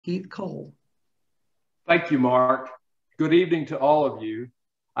Keith Cole. Thank you, Mark. Good evening to all of you.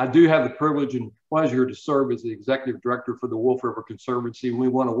 I do have the privilege and pleasure to serve as the Executive Director for the Wolf River Conservancy. We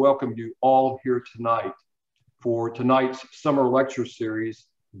want to welcome you all here tonight for tonight's summer lecture series,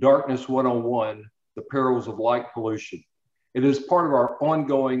 Darkness 101, The Perils of Light Pollution. It is part of our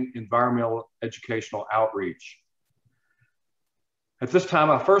ongoing environmental educational outreach. At this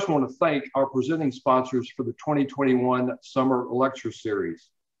time, I first want to thank our presenting sponsors for the 2021 Summer Lecture Series.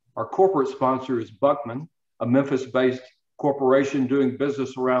 Our corporate sponsor is Buckman, a Memphis-based corporation doing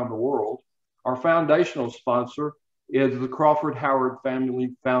business around the world. Our foundational sponsor is the Crawford Howard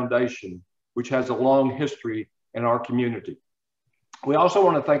Family Foundation, which has a long history in our community. We also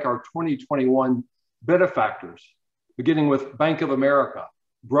want to thank our 2021 benefactors, beginning with Bank of America,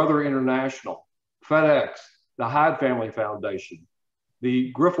 Brother International, FedEx, the Hyde Family Foundation,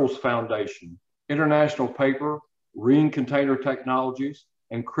 the Griffles Foundation, International Paper, Reen Container Technologies,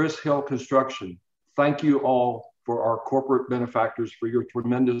 and Chris Hill Construction. Thank you all for our corporate benefactors for your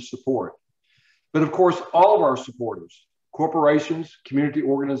tremendous support. But of course, all of our supporters, corporations, community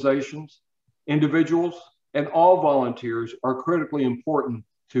organizations, individuals, and all volunteers are critically important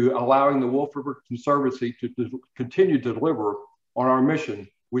to allowing the Wolf River Conservancy to continue to deliver on our mission,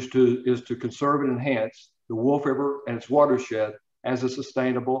 which is to conserve and enhance the Wolf River and its watershed as a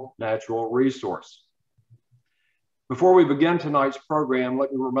sustainable natural resource. Before we begin tonight's program,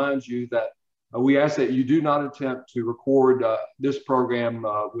 let me remind you that we ask that you do not attempt to record this program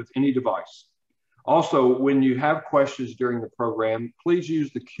with any device. Also, when you have questions during the program, please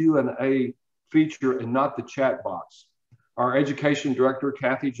use the Q&A feature and not the chat box. Our Education Director,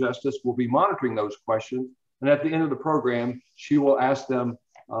 Kathy Justice, will be monitoring those questions, and at the end of the program, she will ask them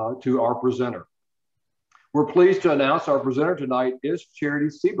to our presenter. We're pleased to announce our presenter tonight is Charity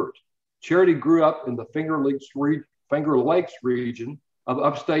Siebert. Charity grew up in the Finger Lakes region of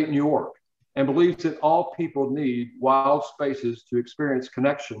upstate New York and believes that all people need wild spaces to experience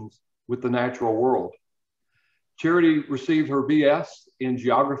connections with the natural world. Charity received her BS in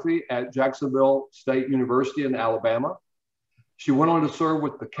geography at Jacksonville State University in Alabama. She went on to serve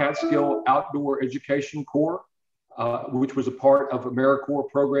with the Catskill Outdoor Education Corps, which was a part of AmeriCorps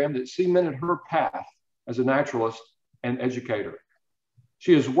program that cemented her path as a naturalist and educator.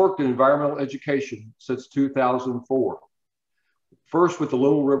 She has worked in environmental education since 2004. First with the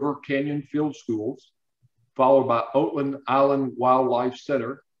Little River Canyon Field Schools, followed by Oatland Island Wildlife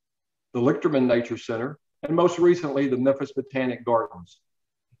Center, the Lichterman Nature Center, and most recently, the Memphis Botanic Gardens.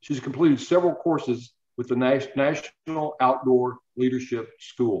 She's completed several courses with the National Outdoor Leadership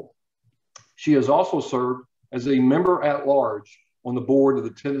School. She has also served as a member at large on the board of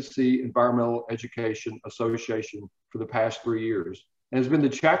the Tennessee Environmental Education Association for the past 3 years, and has been the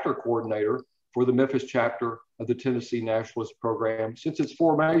chapter coordinator for the Memphis chapter of the Tennessee Naturalist Program since its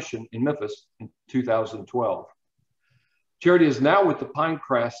formation in Memphis in 2012. Charity is now with the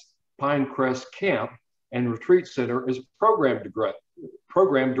Pinecrest Camp and Retreat Center as program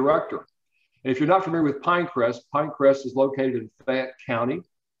director. And if you're not familiar with Pinecrest, Pinecrest is located in Fayette County.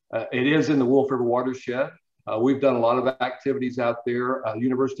 It is in the Wolf River watershed. We've done a lot of activities out there.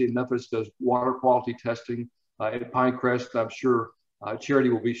 University of Memphis does water quality testing at Pinecrest. I'm sure Charity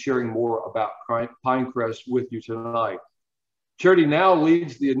will be sharing more about Pinecrest with you tonight. Charity now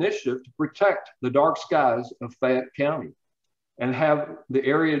leads the initiative to protect the dark skies of Fayette County and have the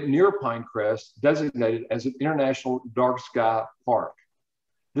area near Pinecrest designated as an International Dark Sky Park.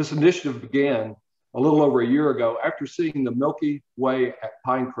 This initiative began a little over a year ago after seeing the Milky Way at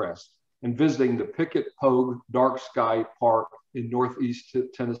Pinecrest and visiting the Pickett Pogue Dark Sky Park in Northeast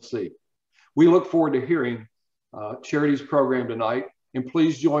Tennessee. We look forward to hearing Charity's program tonight, and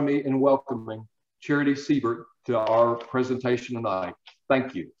please join me in welcoming Charity Siebert to our presentation tonight.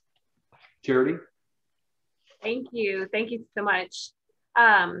 Thank you. Charity? Thank you so much.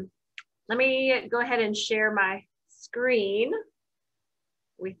 Let me go ahead and share my screen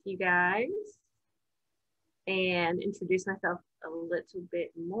with you guys and introduce myself a little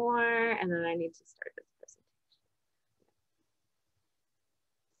bit more, and then I need to start this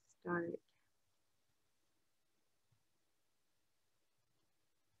presentation.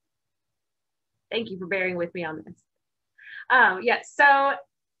 Thank you for bearing with me on this. So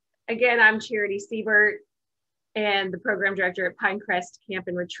again, I'm Charity Siebert and the program director at Pinecrest Camp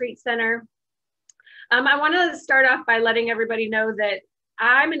and Retreat Center. I want to start off by letting everybody know that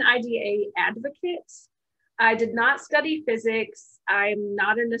I'm an IDA advocate. I did not study physics. I'm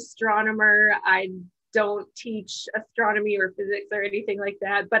not an astronomer. I don't teach astronomy or physics or anything like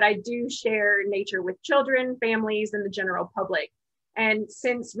that, but I do share nature with children, families, and the general public. And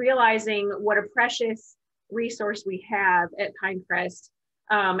since realizing what a precious resource we have at Pinecrest,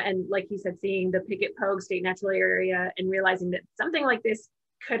 And like you said, seeing the Picket Pogue State Natural Area and realizing that something like this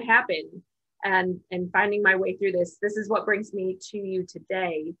could happen, and finding my way through this. This is what brings me to you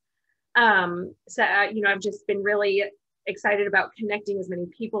today. I've just been really excited about connecting as many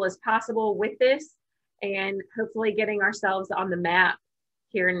people as possible with this, and hopefully getting ourselves on the map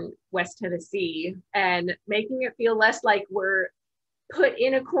here in West Tennessee and making it feel less like we're put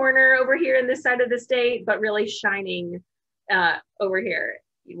in a corner over here in this side of the state, but really shining over here.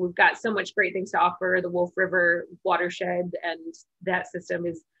 We've got so much great things to offer. The Wolf River watershed and that system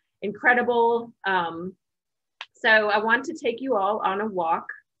is incredible. So I want to take you all on a walk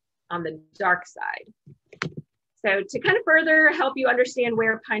on the dark side. So to kind of further help you understand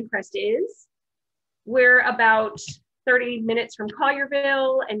where Pinecrest is, we're about 30 minutes from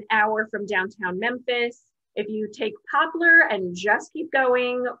Collierville, an hour from downtown Memphis. If you take Poplar and just keep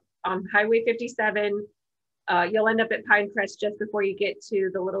going on Highway 57, you'll end up at Pinecrest just before you get to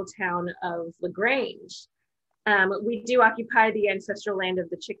the little town of LaGrange. We do occupy the ancestral land of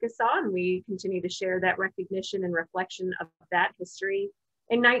the Chickasaw, and we continue to share that recognition and reflection of that history.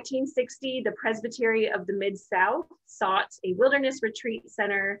 In 1960, the Presbytery of the Mid-South sought a wilderness retreat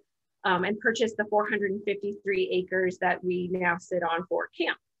center and purchased the 453 acres that we now sit on for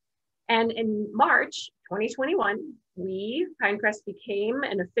camp. And in March 2021, Pinecrest became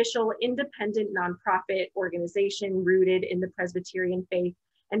an official independent nonprofit organization rooted in the Presbyterian faith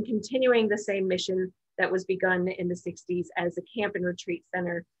and continuing the same mission that was begun in the 60s as a camp and retreat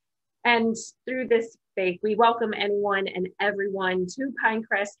center. And through this faith, we welcome anyone and everyone to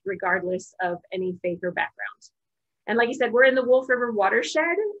Pinecrest, regardless of any faith or background. And like you said, we're in the Wolf River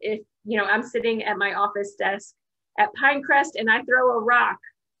watershed. If I'm sitting at my office desk at Pinecrest and I throw a rock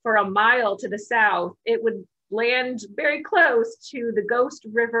for a mile to the south, it would land very close to the Ghost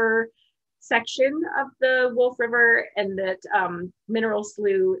River section of the Wolf River and that Mineral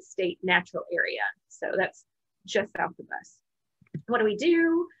Slough State Natural Area. So that's just south of us. What do we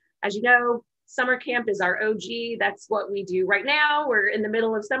do? As you know, summer camp is our OG. That's what we do right now. We're in the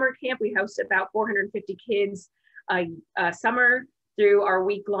middle of summer camp. We host about 450 kids a summer through our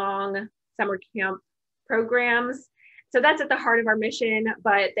week-long summer camp programs. So that's at the heart of our mission,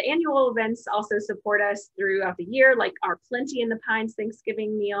 but the annual events also support us throughout the year, like our Plenty in the Pines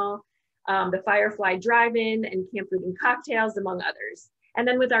Thanksgiving meal, the Firefly Drive-In and Camp Food and Cocktails, among others. And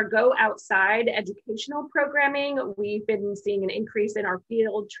then with our Go Outside educational programming, we've been seeing an increase in our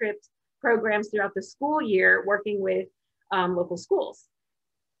field trip programs throughout the school year, working with local schools.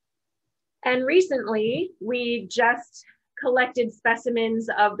 And recently, we just collected specimens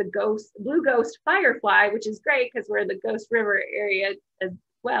of the blue ghost firefly, which is great because we're in the Ghost River area as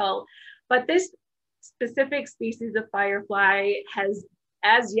well. But this specific species of firefly has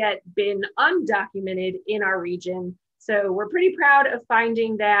as yet been undocumented in our region. So we're pretty proud of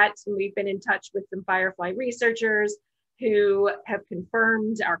finding that. And we've been in touch with some firefly researchers who have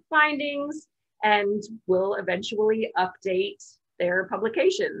confirmed our findings and will eventually update their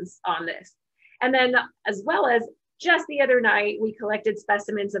publications on this. And then as well as just the other night, we collected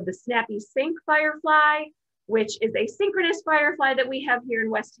specimens of the snappy sink firefly, which is a synchronous firefly that we have here in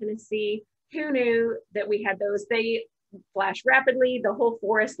West Tennessee. Who knew that we had those? They flash rapidly, the whole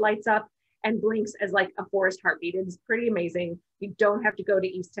forest lights up and blinks as like a forest heartbeat. It's pretty amazing. You don't have to go to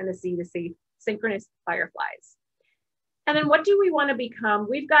East Tennessee to see synchronous fireflies. And then what do we want to become?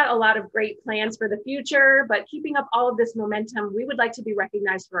 We've got a lot of great plans for the future, but keeping up all of this momentum, we would like to be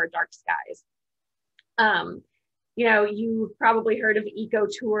recognized for our dark skies. You've probably heard of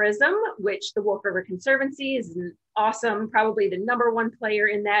ecotourism, which the Wolf River Conservancy is awesome, probably the #1 player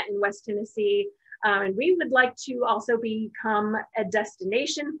in that in West Tennessee. And we would like to also become a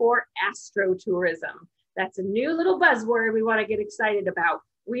destination for astrotourism. That's a new little buzzword we want to get excited about.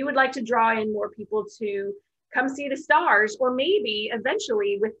 We would like to draw in more people to come see the stars, or maybe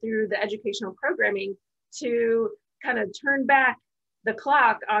eventually through the educational programming to kind of turn back the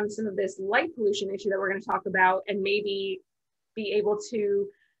clock on some of this light pollution issue that we're going to talk about, and maybe be able to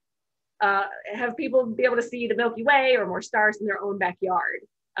have people be able to see the Milky Way or more stars in their own backyard.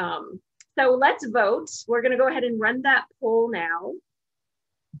 So let's vote. We're going to go ahead and run that poll now.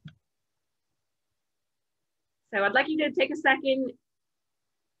 So I'd like you to take a second.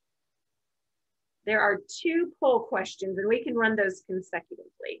 There are 2 poll questions, and we can run those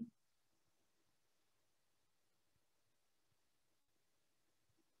consecutively.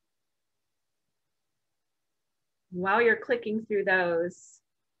 While you're clicking through those,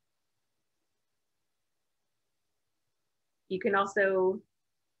 you can also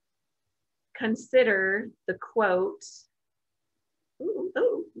consider the quote.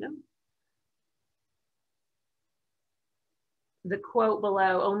 No. the quote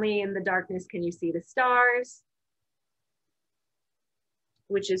below, "Only in the darkness can you see the stars,"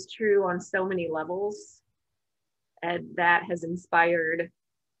 which is true on so many levels. And that has inspired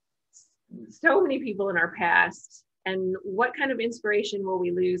so many people in our past. And what kind of inspiration will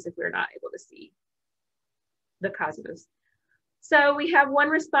we lose if we're not able to see the cosmos? So we have one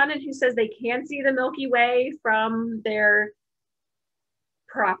respondent who says they can see the Milky Way from their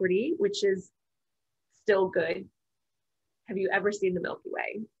property, which is still good. Have you ever seen the Milky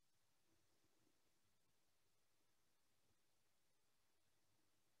Way?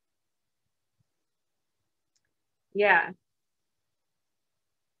 Yeah.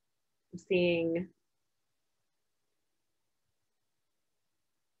 I'm seeing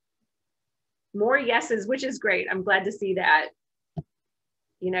more yeses, which is great. I'm glad to see that.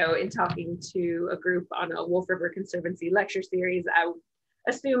 You know, in talking to a group on a Wolf River Conservancy lecture series, I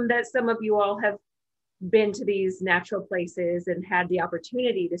assume that some of you all have been to these natural places and had the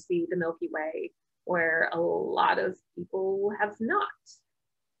opportunity to see the Milky Way, where a lot of people have not.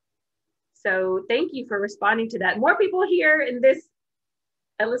 So thank you for responding to that. More people here in this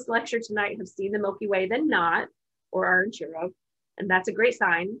lecture tonight have seen the Milky Way than not, or aren't sure of, and that's a great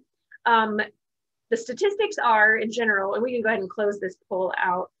sign. The statistics are, in general, and we can go ahead and close this poll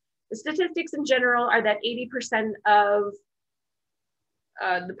out. The statistics in general are that 80% of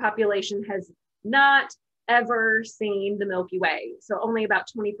the population has not ever seen the Milky Way. So only about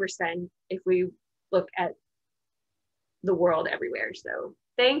 20% if we look at the world everywhere. So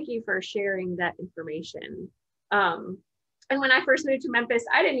thank you for sharing that information. And when I first moved to Memphis,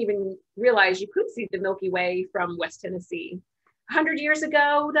 I didn't even realize you could see the Milky Way from West Tennessee. 100 years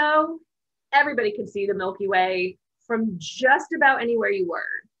ago, though, everybody could see the Milky Way from just about anywhere you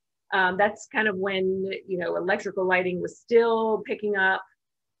were. That's kind of when, you know, electrical lighting was still picking up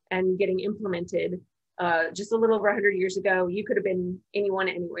and getting implemented. Just a little over 100 years ago, you could have been anyone,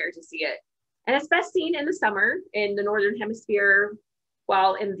 anywhere to see it. And it's best seen in the summer in the Northern Hemisphere,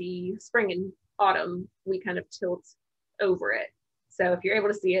 while in the spring and autumn, we kind of tilt over it. So if you're able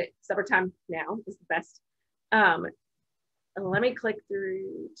to see it, summertime now is the best. Let me click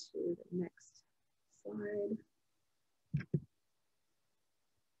through to the next slide.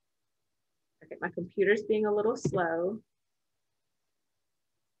 Okay, my computer's being a little slow.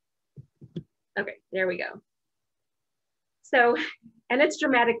 Okay, there we go. So, and its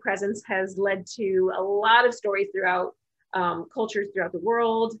dramatic presence has led to a lot of stories throughout cultures throughout the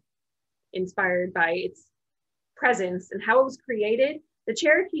world, inspired by its presence and how it was created. The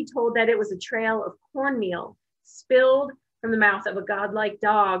Cherokee told that it was a trail of cornmeal spilled from the mouth of a godlike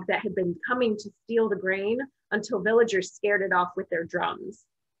dog that had been coming to steal the grain until villagers scared it off with their drums.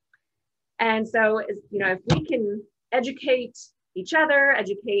 And so, you know, if we can educate each other,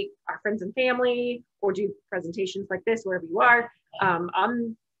 educate our friends and family, or do presentations like this wherever you are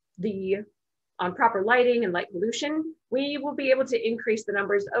on proper lighting and light pollution, we will be able to increase the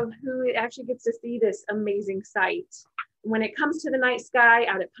numbers of who actually gets to see this amazing sight. When it comes to the night sky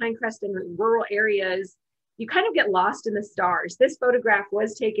out at Pinecrest and rural areas, you kind of get lost in the stars. This photograph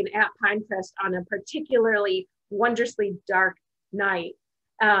was taken at Pinecrest on a particularly wondrously dark night.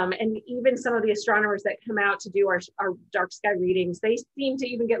 And even some of the astronomers that come out to do our dark sky readings, they seem to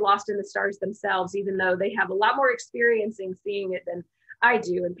even get lost in the stars themselves, even though they have a lot more experience in seeing it than I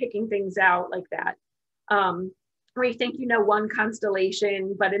do and picking things out like that. Where you think you know one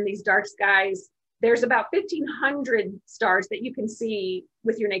constellation, but in these dark skies, there's about 1,500 stars that you can see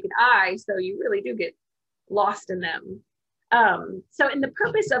with your naked eye. So you really do get lost in them. So in the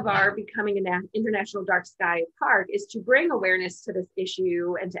purpose of our becoming an International Dark Sky Park is to bring awareness to this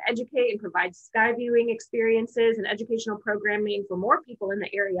issue and to educate and provide sky viewing experiences and educational programming for more people in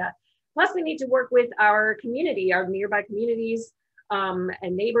the area. Plus we need to work with our community, our nearby communities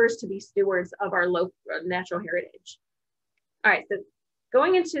and neighbors to be stewards of our local natural heritage. All right, so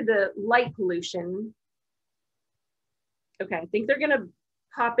going into the light pollution. Okay, I think they're gonna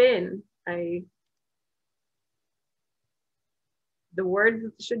pop in. The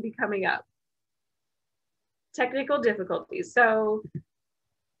word should be coming up. Technical difficulties. So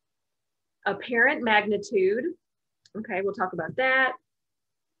apparent magnitude. Okay, we'll talk about that.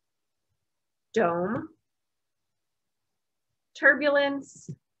 Dome. Turbulence.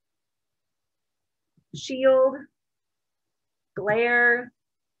 Shield. Glare.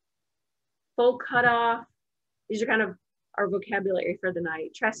 Full cutoff. These are kind of our vocabulary for the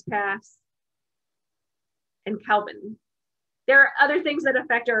night. Trespass. And Kelvin. There are other things that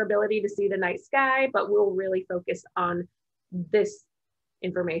affect our ability to see the night sky, but we'll really focus on this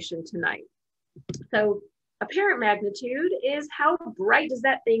information tonight. So apparent magnitude is how bright does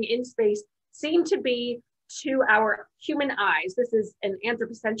that thing in space seem to be to our human eyes. This is an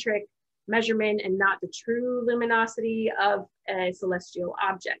anthropocentric measurement and not the true luminosity of a celestial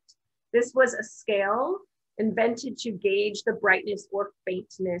object. This was a scale invented to gauge the brightness or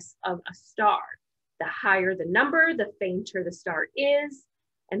faintness of a star. The higher the number, the fainter the star is,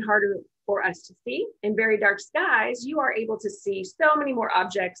 and harder for us to see. In very dark skies, you are able to see so many more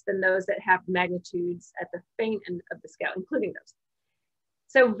objects than those that have magnitudes at the faint end of the scale, including those.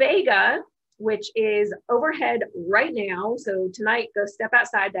 So Vega, which is overhead right now. So tonight, go step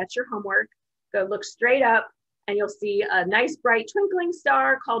outside, that's your homework. Go look straight up and you'll see a nice bright twinkling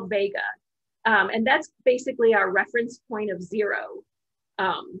star called Vega. And that's basically our reference point of 0.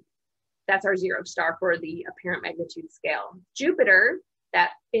 That's our 0 star for the apparent magnitude scale. Jupiter,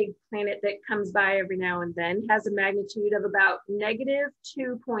 that big planet that comes by every now and then, has a magnitude of about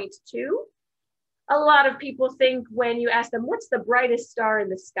 -2.2. A lot of people think when you ask them, what's the brightest star in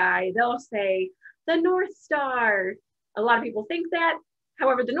the sky? They'll say the North Star. A lot of people think that.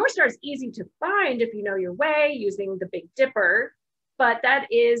 However, the North Star is easy to find if you know your way using the Big Dipper, but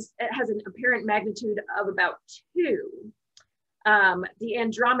it has an apparent magnitude of about 2. The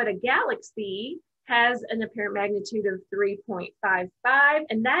Andromeda Galaxy has an apparent magnitude of 3.55,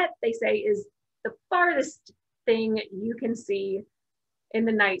 and that, they say, is the farthest thing you can see in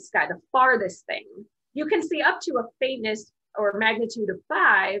the night sky, the farthest thing. You can see up to a faintness or magnitude of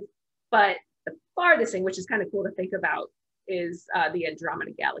 5, but the farthest thing, which is kind of cool to think about, is the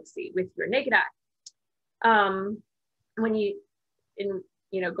Andromeda Galaxy with your naked eye.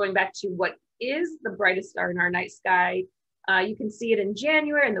 Going back to what is the brightest star in our night sky, you can see it in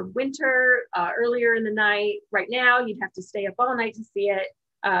January, in the winter, earlier in the night. Right now, you'd have to stay up all night to see it.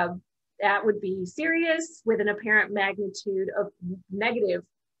 That would be Sirius with an apparent magnitude of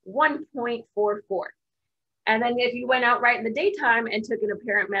 -1.44. And then if you went out right in the daytime and took an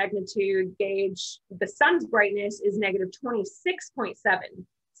apparent magnitude gauge, the sun's brightness is -26.7.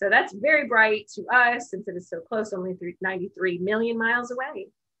 So that's very bright to us since it is so close, only 93 million miles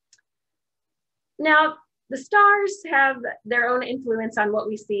away. Now, the stars have their own influence on what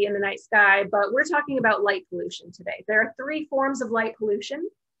we see in the night sky, but we're talking about light pollution today. There are 3 forms of light pollution.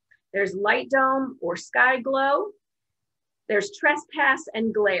 There's light dome or sky glow. There's trespass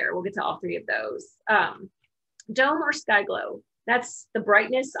and glare. We'll get to all 3 of those. Dome or sky glow, that's the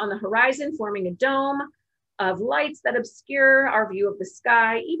brightness on the horizon forming a dome of lights that obscure our view of the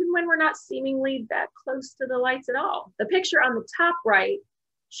sky, even when we're not seemingly that close to the lights at all. The picture on the top right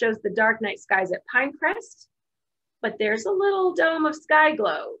shows the dark night skies at Pinecrest, but there's a little dome of sky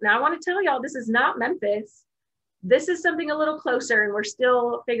glow. Now I want to tell y'all, this is not Memphis. This is something a little closer, and we're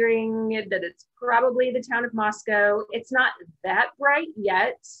still figuring that it's probably the town of Moscow. It's not that bright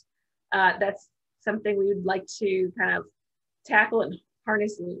yet. That's something we would like to kind of tackle and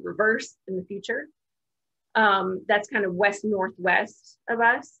harness and reverse in the future. That's kind of west-northwest of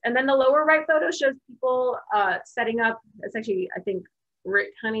us. And then the lower right photo shows people setting up. It's actually, I think,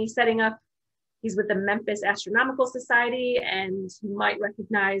 Rick Honey setting up. He's with the Memphis Astronomical Society, and you might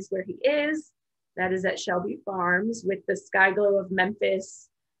recognize where he is. That is at Shelby Farms with the sky glow of Memphis,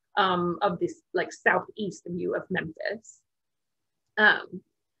 of this like southeast view of Memphis.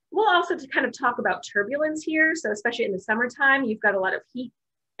 We'll also kind of talk about turbulence here. So especially in the summertime, you've got a lot of heat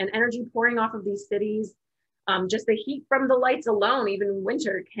and energy pouring off of these cities. Just the heat from the lights alone, even in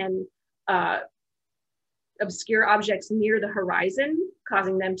winter, can obscure objects near the horizon,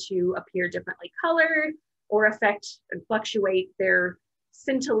 causing them to appear differently colored or affect and fluctuate their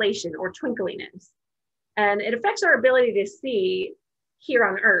scintillation or twinkliness. And it affects our ability to see here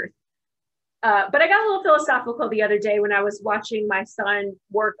on Earth. But I got a little philosophical the other day when I was watching my son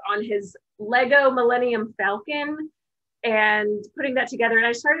work on his Lego Millennium Falcon and putting that together. And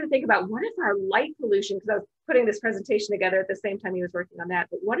I started to think about, what if our light pollution, because I was putting this presentation together at the same time he was working on that,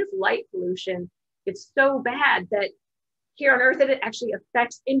 but what if light pollution gets so bad that here on Earth that it actually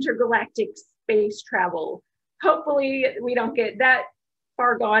affects intergalactic space travel? Hopefully we don't get that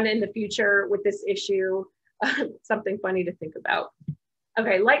far gone in the future with this issue. Something funny to think about.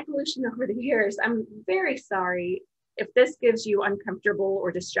 Okay, light pollution over the years. I'm very sorry if this gives you uncomfortable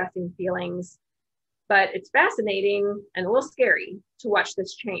or distressing feelings, but it's fascinating and a little scary to watch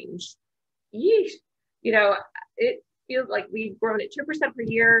this change. Yeesh. You know, it feels like we've grown at 2% per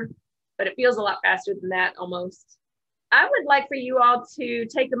year, but it feels a lot faster than that almost. I would like for you all to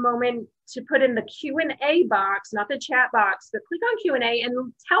take a moment to put in the Q&A box, not the chat box, but click on Q&A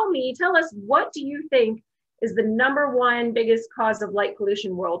and tell us, what do you think is the #1 biggest cause of light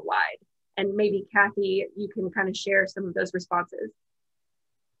pollution worldwide? And maybe Kathy, you can kind of share some of those responses.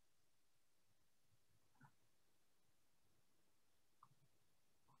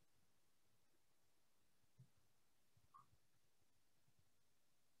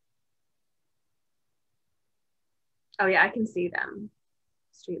 Oh yeah, I can see them.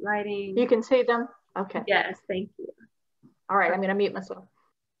 Street lighting. You can see them? Okay. Yes, thank you. All right, I'm going to mute myself.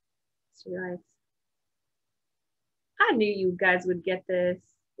 Street lights. I knew you guys would get this.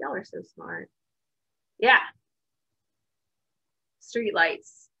 Y'all are so smart. Yeah. Street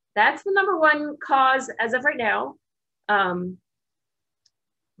lights. That's the #1 cause as of right now. Let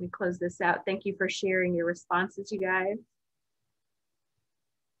me close this out. Thank you for sharing your responses, you guys.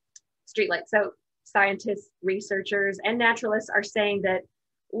 Street lights. So scientists, researchers, and naturalists are saying that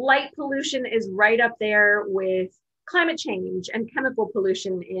light pollution is right up there with climate change and chemical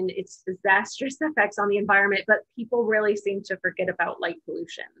pollution in its disastrous effects on the environment, but people really seem to forget about light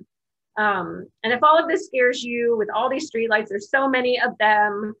pollution. And if all of this scares you with all these streetlights, there's so many of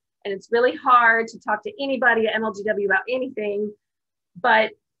them, and it's really hard to talk to anybody at MLGW about anything,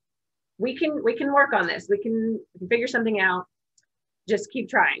 but we can work on this. We can figure something out. Just keep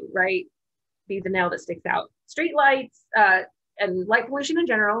trying, right? Be the nail that sticks out. Streetlights and light pollution in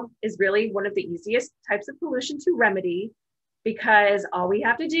general is really one of the easiest types of pollution to remedy, because all we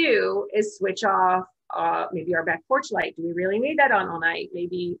have to do is switch off maybe our back porch light. Do we really need that on all night?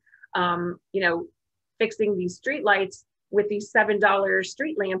 Maybe fixing these street lights with these $7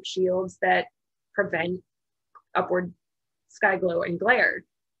 street lamp shields that prevent upward sky glow and glare.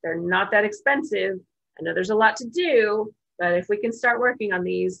 They're not that expensive. I know there's a lot to do, but if we can start working on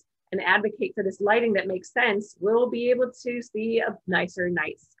these and advocate for this lighting that makes sense, we'll be able to see a nicer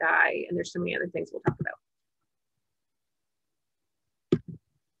night sky. And there's so many other things we'll talk about.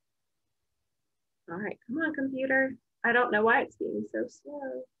 All right, come on, computer. I don't know why it's being so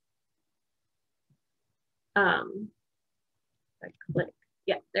slow. I click,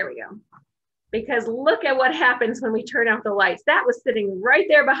 yeah, there we go. Because look at what happens when we turn out the lights. That was sitting right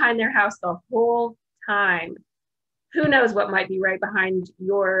there behind their house the whole time. Who knows what might be right behind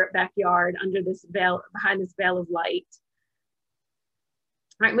your backyard under this veil, behind this veil of light.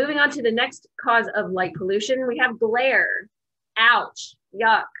 All right, moving on to the next cause of light pollution, we have glare. Ouch,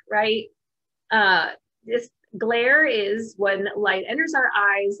 yuck, right? This glare is when light enters our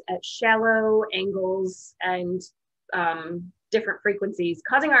eyes at shallow angles and different frequencies,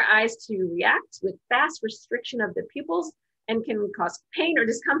 causing our eyes to react with fast restriction of the pupils and can cause pain or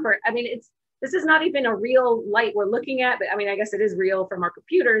discomfort. I mean, this is not even a real light we're looking at, but I mean, I guess it is real from our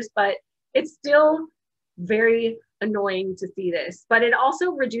computers, but it's still very annoying to see this. But it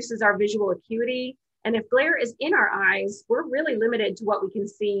also reduces our visual acuity. And if glare is in our eyes, we're really limited to what we can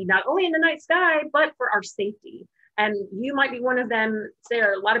see, not only in the night sky, but for our safety. And you might be one of them.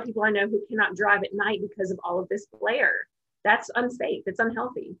 There are a lot of people I know who cannot drive at night because of all of this glare. That's unsafe, it's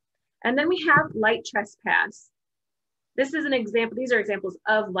unhealthy. And then we have light trespass. This is an example, these are examples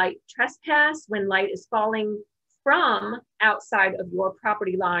of light trespass when light is falling from outside of your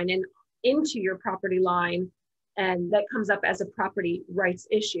property line and into your property line. And that comes up as a property rights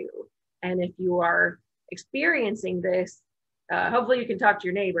issue. And if you are experiencing this, hopefully you can talk to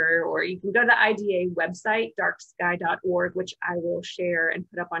your neighbor, or you can go to the IDA website, darksky.org, which I will share and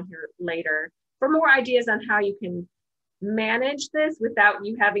put up on here later for more ideas on how you can manage this without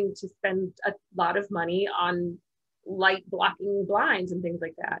you having to spend a lot of money on light blocking blinds and things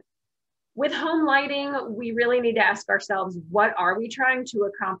like that. With home lighting, we really need to ask ourselves, what are we trying to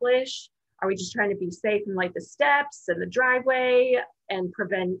accomplish? Are we just trying to be safe and light the steps and the driveway and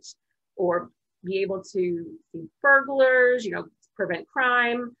prevent or be able to see burglars, prevent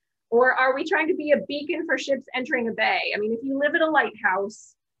crime? Or are we trying to be a beacon for ships entering a bay? I mean, if you live at a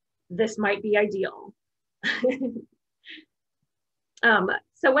lighthouse, this might be ideal.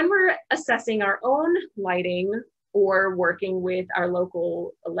 So when we're assessing our own lighting or working with our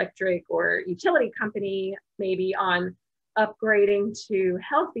local electric or utility company, maybe on upgrading to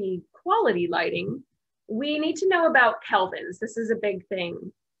healthy quality lighting, we need to know about kelvins. This is a big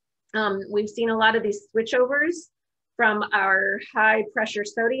thing. We've seen a lot of these switchovers from our high pressure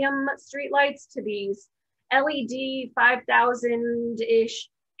sodium streetlights to these LED 5,000-ish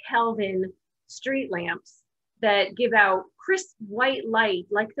Kelvin street lamps that give out crisp white light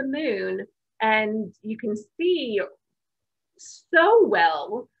like the moon, and you can see so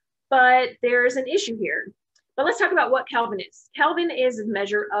well, but there's an issue here. But let's talk about what Kelvin is. Kelvin is a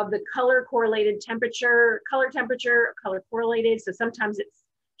measure of the color correlated temperature, color correlated. So sometimes it's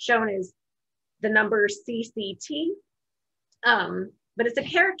shown as the number CCT, but it's a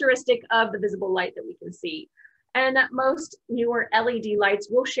characteristic of the visible light that we can see. And most newer LED lights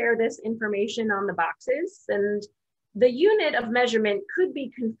will share this information on the boxes, and the unit of measurement could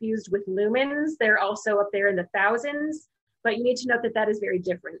be confused with lumens. They're also up there in the thousands, but you need to note that that is very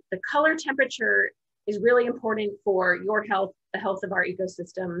different. The color temperature is really important for your health, the health of our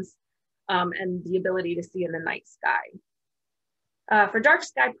ecosystems. and the ability to see in the night sky. For dark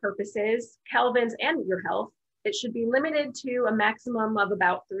sky purposes, kelvins and your health, it should be limited to a maximum of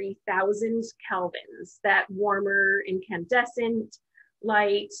about 3,000 kelvins. That warmer incandescent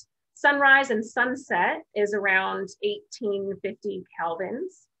light, sunrise and sunset is around 1850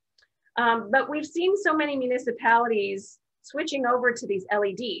 kelvins. But we've seen so many municipalities switching over to these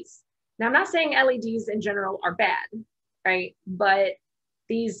LEDs. Now, I'm not saying LEDs in general are bad, right? But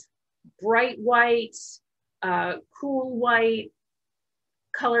these bright white, cool white,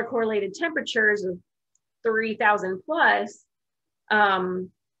 color correlated temperatures of 3,000 plus are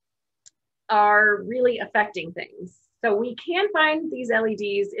really affecting things. So we can find these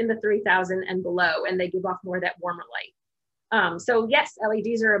LEDs in the 3,000 and below, and they give off more of that warmer light. So yes,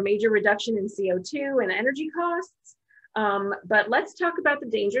 LEDs are a major reduction in CO2 and energy costs, but let's talk about the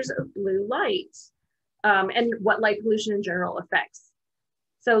dangers of blue light and what light pollution in general affects.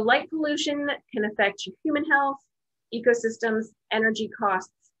 So light pollution can affect your human health, ecosystems, energy costs,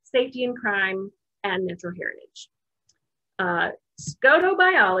 safety and crime, and natural heritage.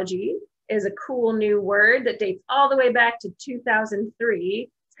 Scotobiology is a cool new word that dates all the way back to 2003.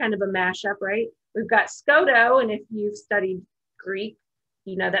 It's kind of a mashup, right? We've got scoto, and if you've studied Greek,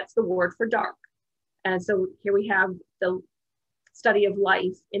 you know that's the word for dark. And so here we have the study of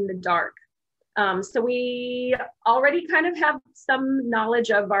life in the dark. So we already kind of have some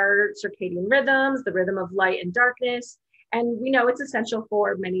knowledge of our circadian rhythms, the rhythm of light and darkness, and we know it's essential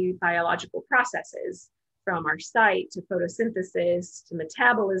for many biological processes, from our sight to photosynthesis to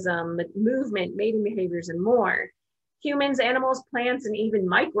metabolism, movement, mating behaviors, and more. Humans, animals, plants, and even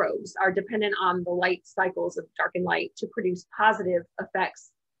microbes are dependent on the light cycles of dark and light to produce positive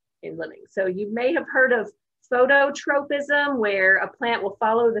effects in living. So you may have heard of phototropism, where a plant will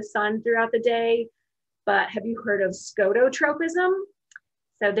follow the sun throughout the day, but have you heard of scototropism?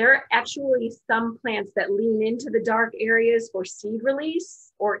 So there are actually some plants that lean into the dark areas for seed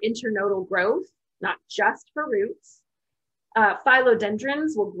release or internodal growth, not just for roots.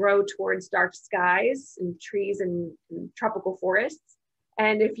 Philodendrons will grow towards dark skies and trees in tropical forests.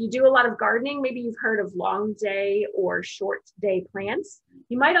 And if you do a lot of gardening, maybe you've heard of long day or short day plants.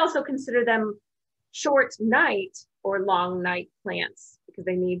 You might also consider them short night or long night plants because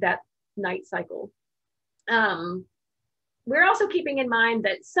they need that night cycle. We're also keeping in mind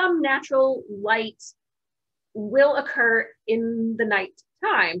that some natural light will occur in the night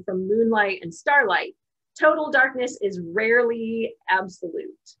time from moonlight and starlight. Total darkness is rarely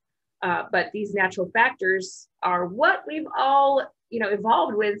absolute, but these natural factors are what we've all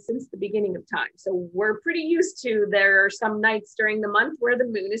evolved with since the beginning of time. So we're pretty used to, there are some nights during the month where the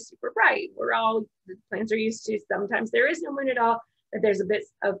moon is super bright. The plants are used to, sometimes there is no moon at all, but there's a bit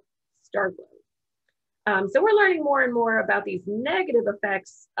of star glow. So we're learning more and more about these negative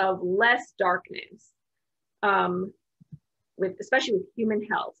effects of less darkness, especially with human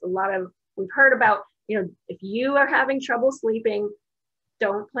health. We've heard about, if you are having trouble sleeping,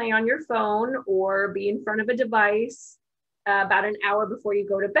 don't play on your phone or be in front of a device about an hour before you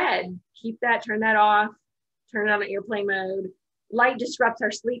go to bed. Keep that, turn that off, turn it on airplane mode. Light disrupts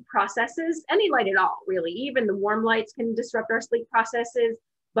our sleep processes, any light at all, really. Even the warm lights can disrupt our sleep processes,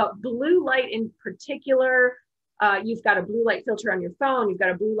 but blue light in particular, you've got a blue light filter on your phone, you've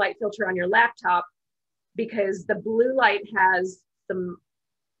got a blue light filter on your laptop, because the blue light has some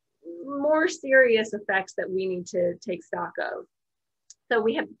more serious effects that we need to take stock of. So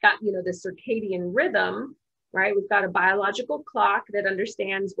we have got, the circadian rhythm, right? We've got a biological clock that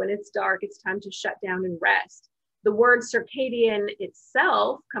understands when it's dark, it's time to shut down and rest. The word circadian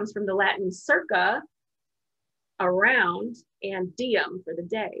itself comes from the Latin circa, around, and diem for the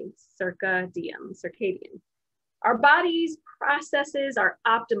day, circa, diem, circadian. Our body's processes are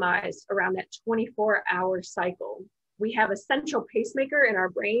optimized around that 24-hour cycle. We have a central pacemaker in our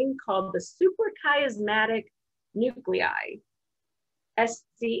brain called the suprachiasmatic nuclei,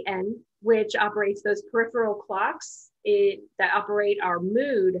 SCN, which operates those peripheral clocks that operate our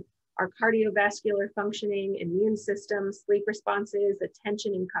mood, our cardiovascular functioning, immune system, sleep responses,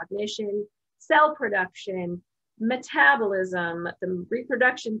 attention and cognition, cell production, metabolism, the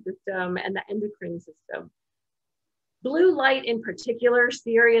reproduction system, and the endocrine system. Blue light in particular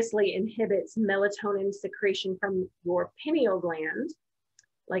seriously inhibits melatonin secretion from your pineal gland,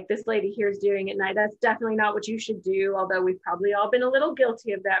 like this lady here is doing at night. That's definitely not what you should do, although we've probably all been a little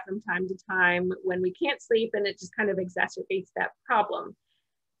guilty of that from time to time when we can't sleep, and it just kind of exacerbates that problem.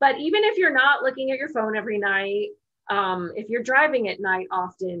 But even if you're not looking at your phone every night, if you're driving at night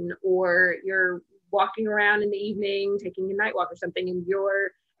often, or you're walking around in the evening, taking a night walk or something, and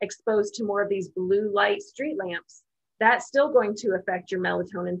you're exposed to more of these blue light street lamps, that's still going to affect your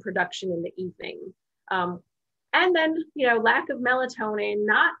melatonin production in the evening. And then, lack of melatonin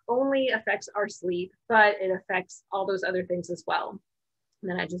not only affects our sleep, but it affects all those other things as well.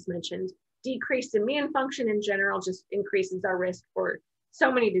 And then I just mentioned decreased immune function in general just increases our risk for so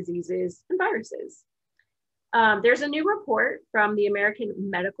many diseases and viruses. There's a new report from the American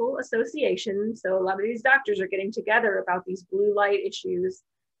Medical Association. So a lot of these doctors are getting together about these blue light issues.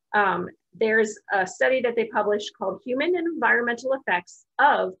 There's a study that they published called Human and Environmental Effects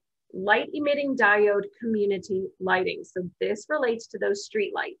of Light Emitting Diode Community Lighting. So this relates to those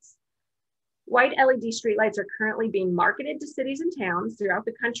street lights. White LED street lights are currently being marketed to cities and towns throughout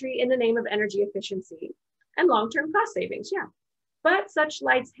the country in the name of energy efficiency and long-term cost savings, yeah. But such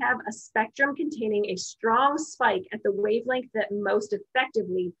lights have a spectrum containing a strong spike at the wavelength that most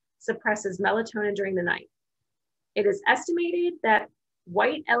effectively suppresses melatonin during the night. It is estimated that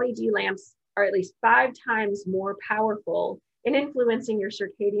white LED lamps are at least 5 times more powerful in influencing your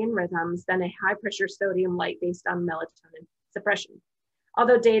circadian rhythms than a high pressure sodium light based on melatonin suppression.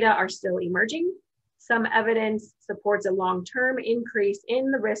 Although data are still emerging, some evidence supports a long-term increase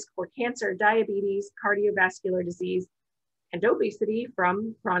in the risk for cancer, diabetes, cardiovascular disease, and obesity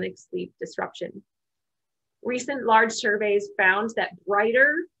from chronic sleep disruption. Recent large surveys found that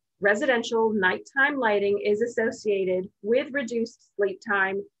brighter residential nighttime lighting is associated with reduced sleep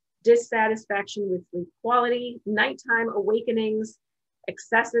time, dissatisfaction with sleep quality, nighttime awakenings,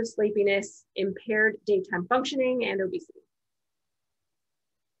 excessive sleepiness, impaired daytime functioning, and obesity.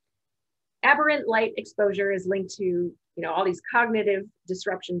 Aberrant light exposure is linked to, all these cognitive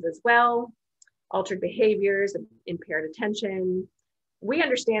disruptions as well, altered behaviors, impaired attention. We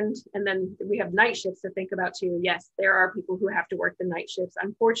understand, and then we have night shifts to think about too. Yes, there are people who have to work the night shifts.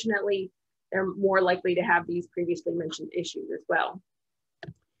 Unfortunately, they're more likely to have these previously mentioned issues as well.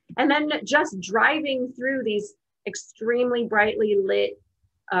 And then just driving through these extremely brightly lit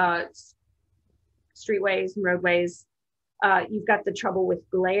streetways and roadways, you've got the trouble with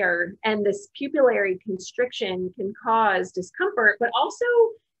glare, and this pupillary constriction can cause discomfort, but also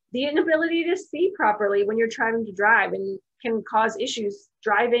the inability to see properly when you're trying to drive, and can cause issues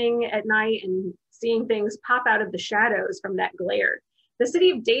driving at night and seeing things pop out of the shadows from that glare. The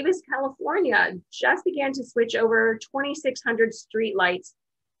city of Davis, California just began to switch over 2,600 street lights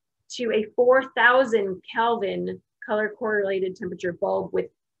to a 4,000 Kelvin color correlated temperature bulb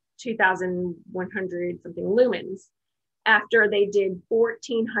with 2,100 something lumens. After they did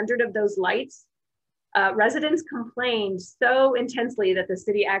 1,400 of those lights, residents complained so intensely that the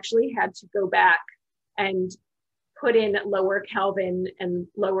city actually had to go back and put in lower Kelvin and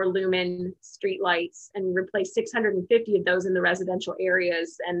lower lumen street lights and replace 650 of those in the residential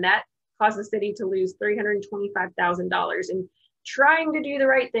areas. And that caused the city to lose $325,000 in trying to do the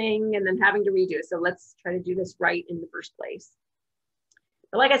right thing and then having to redo it. So let's try to do this right in the first place.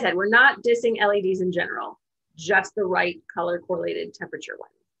 But like I said, we're not dissing LEDs in general, just the right color correlated temperature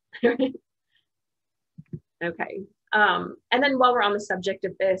one. Okay. And then while we're on the subject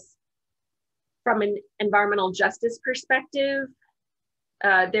of this, from an environmental justice perspective,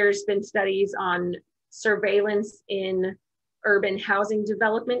 there's been studies on surveillance in urban housing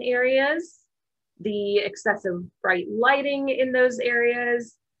development areas, the excessive bright lighting in those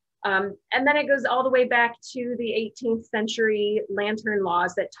areas. And then it goes all the way back to the 18th century lantern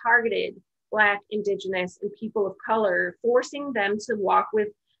laws that targeted Black, Indigenous, and people of color, forcing them to walk with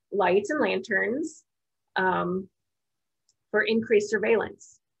lights and lanterns for increased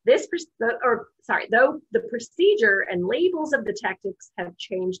surveillance. Though the procedure and labels of the tactics have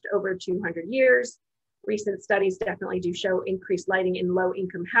changed over 200 years, recent studies definitely do show increased lighting in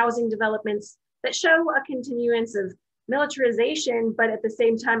low-income housing developments that show a continuance of militarization, but at the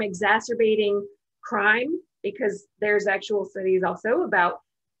same time exacerbating crime, because there's actual studies also about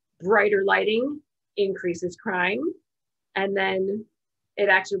brighter lighting increases crime, and then it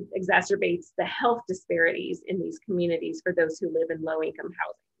actually exacerbates the health disparities in these communities for those who live in low-income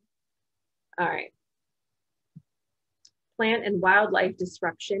housing. All right. Plant and wildlife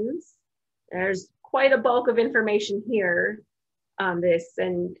disruptions. There's quite a bulk of information here on this,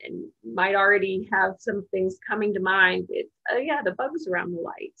 and might already have some things coming to mind. Yeah, the bugs around the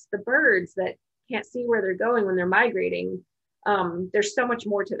lights, the birds that can't see where they're going when they're migrating. There's so much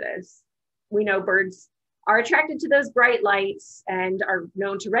more to this. We know birds are attracted to those bright lights and are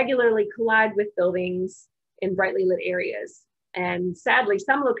known to regularly collide with buildings in brightly lit areas. And sadly,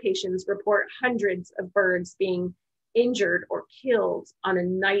 some locations report hundreds of birds being injured or killed on a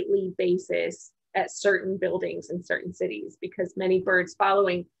nightly basis at certain buildings in certain cities, because many birds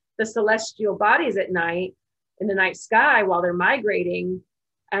following the celestial bodies at night in the night sky while they're migrating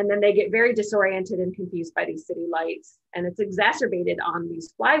And then they get very disoriented and confused by these city lights. And it's exacerbated on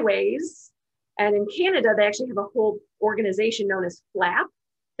these flyways. And in Canada, they actually have a whole organization known as FLAP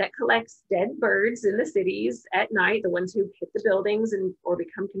that collects dead birds in the cities at night, the ones who hit the buildings and or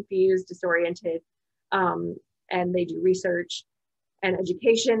become confused, disoriented. And they do research and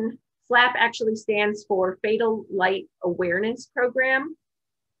education. FLAP actually stands for Fatal Light Awareness Program.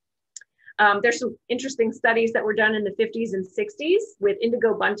 There's some interesting studies that were done in the 50s and 60s with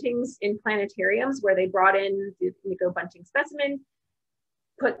indigo buntings in planetariums, where they brought in the indigo bunting specimen,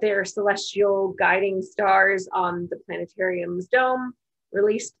 put their celestial guiding stars on the planetarium's dome,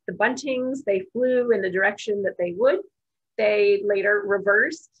 released the buntings. They flew in the direction that they would. They later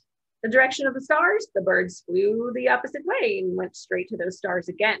reversed the direction of the stars. The birds flew the opposite way and went straight to those stars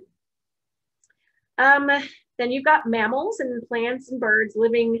again. Then you've got mammals and plants and birds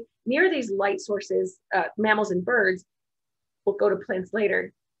living near these light sources. Mammals and birds, we'll go to plants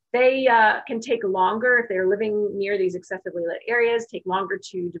later. They can take longer if they're living near these excessively lit areas, take longer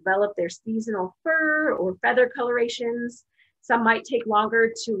to develop their seasonal fur or feather colorations. Some might take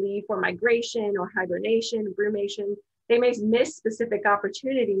longer to leave for migration or hibernation, brumation. They may miss specific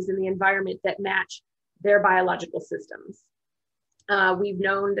opportunities in the environment that match their biological systems. We've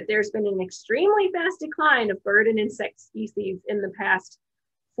known that there's been an extremely fast decline of bird and insect species in the past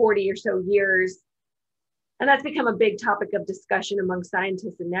 40 or so years. And that's become a big topic of discussion among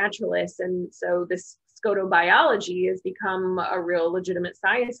scientists and naturalists. And so this scotobiology has become a real legitimate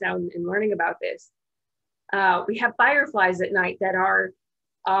science now in learning about this. We have fireflies at night that are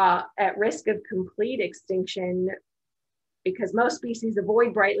at risk of complete extinction because most species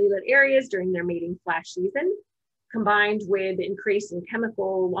avoid brightly lit areas during their mating flash season, combined with increase in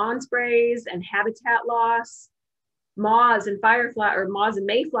chemical lawn sprays and habitat loss. Moths and moths and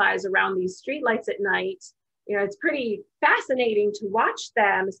mayflies around these streetlights at night. You know, it's pretty fascinating to watch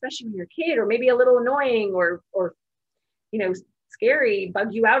them, especially when you're a kid, or maybe a little annoying or you know, scary,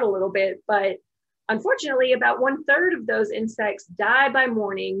 bug you out a little bit. But unfortunately, about 1/3 of those insects die by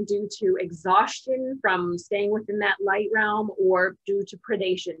morning due to exhaustion from staying within that light realm or due to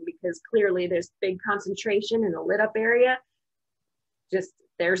predation, because clearly there's big concentration in a lit up area. Just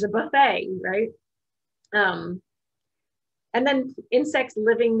there's a buffet, right? And then insects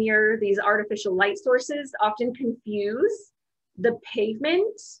living near these artificial light sources often confuse the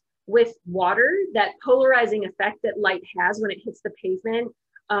pavement with water. That polarizing effect that light has when it hits the pavement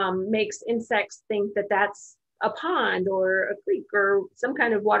makes insects think that that's a pond or a creek or some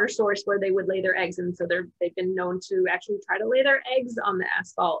kind of water source where they would lay their eggs. And so they've been known to actually try to lay their eggs on the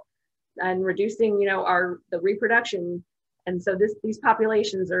asphalt and reducing, you know, the reproduction. And so these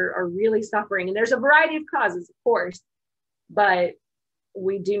populations are really suffering. And there's a variety of causes, of course, but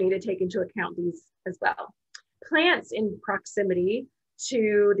we do need to take into account these as well. Plants in proximity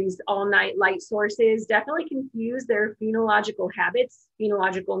to these all-night light sources definitely confuse their phenological habits.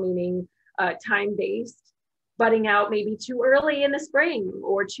 Phenological meaning time-based, budding out maybe too early in the spring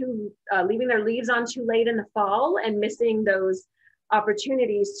or leaving their leaves on too late in the fall and missing those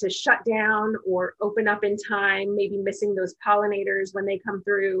opportunities to shut down or open up in time, maybe missing those pollinators when they come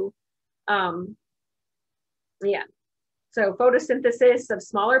through. Yeah. So photosynthesis of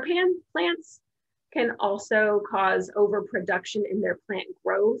smaller plants can also cause overproduction in their plant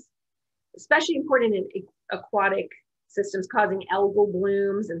growth, especially important in aquatic systems, causing algal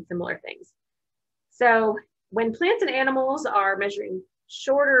blooms and similar things. So when plants and animals are measuring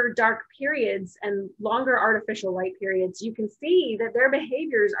shorter dark periods and longer artificial light periods, you can see that their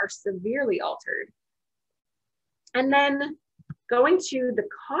behaviors are severely altered. And then going to the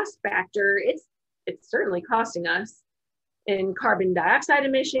cost factor, it's certainly costing us in carbon dioxide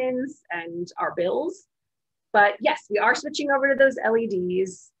emissions and our bills. But yes, we are switching over to those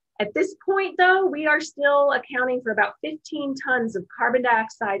LEDs. At this point though, we are still accounting for about 15 tons of carbon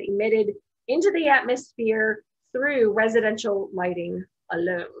dioxide emitted into the atmosphere through residential lighting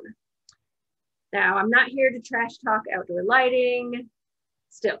alone. Now, I'm not here to trash talk outdoor lighting.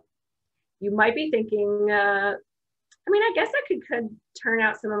 Still, you might be thinking, I mean, I guess I could turn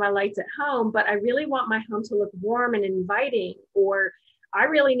out some of my lights at home, but I really want my home to look warm and inviting, or I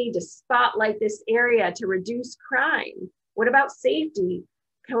really need to spotlight this area to reduce crime. What about safety?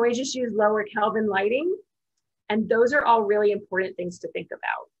 Can we just use lower Kelvin lighting? And those are all really important things to think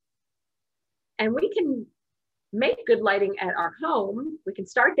about. And we can make good lighting at our home. We can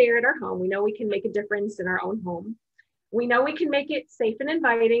start there at our home. We know we can make a difference in our own home. We know we can make it safe and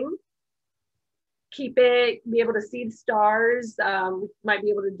inviting. Be able to see the stars. We might be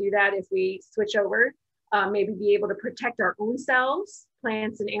able to do that if we switch over. Maybe be able to protect our own selves,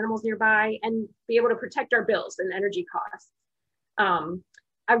 plants and animals nearby, and be able to protect our bills and energy costs.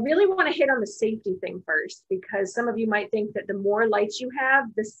 I really want to hit on the safety thing first, because some of you might think that the more lights you have,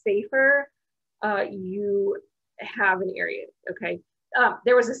 the safer you have an area, okay?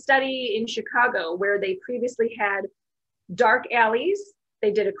 There was a study in Chicago where they previously had dark alleys.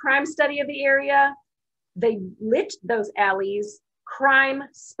 They did a crime study of the area. They lit those alleys, crime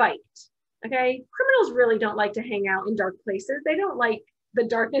spiked, okay? Criminals really don't like to hang out in dark places. They don't like the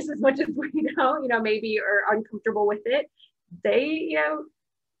darkness as much as we don't, maybe are uncomfortable with it. They,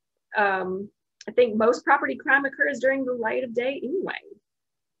 I think most property crime occurs during the light of day anyway.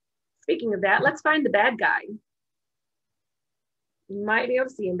 Speaking of that, let's find the bad guy. You might be able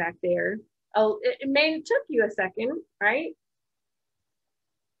to see him back there. Oh, it may have took you a second, right?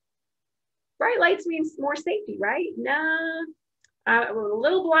 Bright lights means more safety, right? Nah, I'm a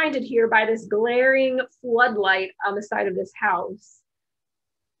little blinded here by this glaring floodlight on the side of this house.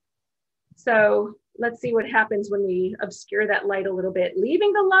 So let's see what happens when we obscure that light a little bit,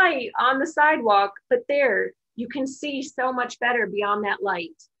 leaving the light on the sidewalk, but there you can see so much better beyond that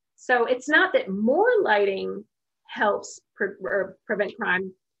light. So it's not that more lighting helps prevent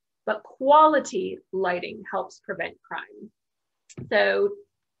crime, but quality lighting helps prevent crime. So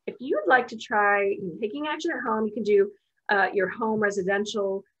if you would like to try taking action at home, you can do your home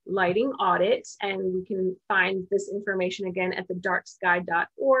residential lighting audit, and we can find this information again at the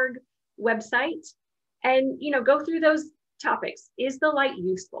darksky.org website, and go through those topics. Is the light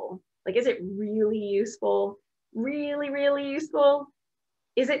useful? Like, is it really useful? Really, really useful?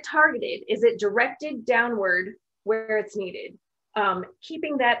 Is it targeted? Is it directed downward where it's needed?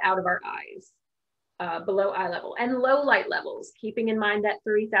 Keeping that out of our eyes, below eye level, and low light levels, keeping in mind that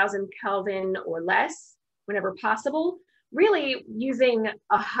 3000 Kelvin or less whenever possible. Really using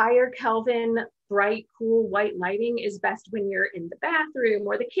a higher Kelvin, bright, cool, white lighting is best when you're in the bathroom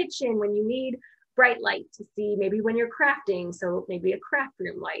or the kitchen, when you need bright light to see, maybe when you're crafting, so maybe a craft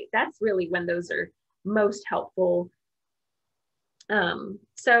room light. That's really when those are most helpful.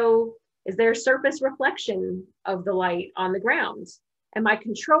 So is there surface reflection of the light on the ground? Am I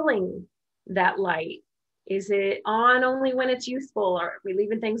controlling that light? Is it on only when it's useful? Are we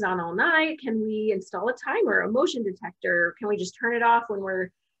leaving things on all night? Can we install a timer, a motion detector? Can we just turn it off when we're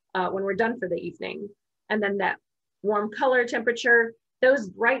done for the evening? And then that warm color temperature, those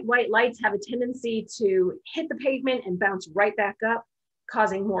bright white lights have a tendency to hit the pavement and bounce right back up,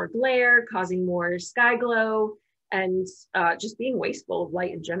 causing more glare, causing more sky glow, and just being wasteful of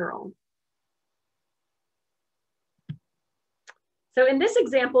light in general. So in this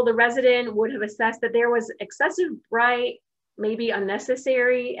example, the resident would have assessed that there was excessive bright, maybe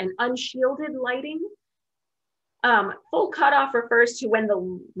unnecessary and unshielded lighting. Full cutoff refers to when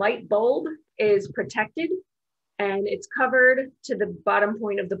the light bulb is protected and it's covered to the bottom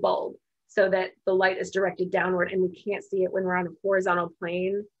point of the bulb so that the light is directed downward and we can't see it when we're on a horizontal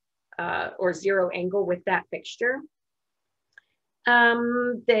plane or zero angle with that fixture.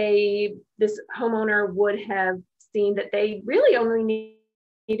 This homeowner would have seen that they really only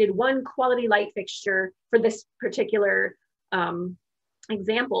needed one quality light fixture for this particular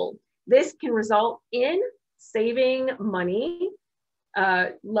example. This can result in saving money,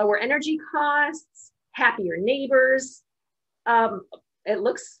 lower energy costs, happier neighbors. It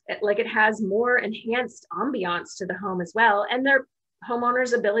looks like it has more enhanced ambiance to the home as well, and their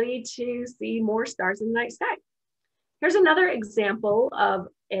homeowner's ability to see more stars in the night sky. Here's another example of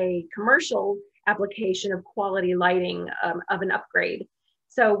a commercial application of quality lighting of an upgrade.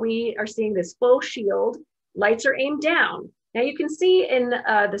 So we are seeing this full shield, lights are aimed down. Now you can see in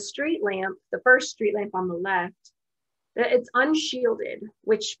the street lamp, the first street lamp on the left, that it's unshielded,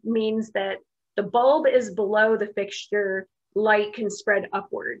 which means that the bulb is below the fixture, light can spread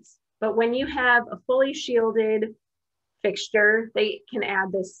upwards. But when you have a fully shielded fixture, they can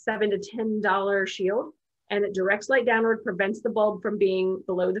add this $7 to $10 shield, and it directs light downward, prevents the bulb from being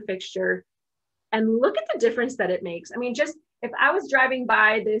below the fixture. And look at the difference that it makes. I mean, just if I was driving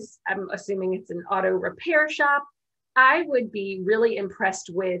by this, I'm assuming it's an auto repair shop, I would be really impressed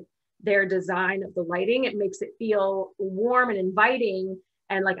with their design of the lighting. It makes it feel warm and inviting.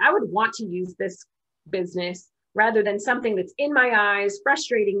 And like, I would want to use this business rather than something that's in my eyes,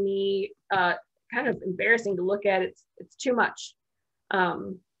 frustrating me, kind of embarrassing to look at. It's too much.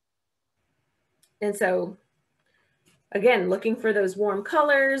 And so, again, looking for those warm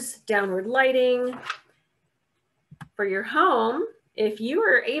colors, downward lighting for your home. If you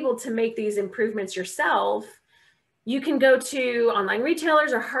are able to make these improvements yourself, you can go to online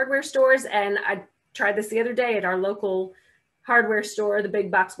retailers or hardware stores. And I tried this the other day at our local hardware store, the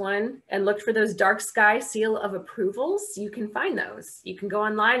big box one, and looked for those dark sky seal of approvals. You can find those. You can go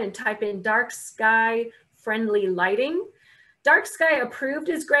online and type in dark sky friendly lighting. Dark sky approved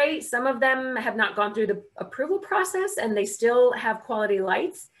is great. Some of them have not gone through the approval process and they still have quality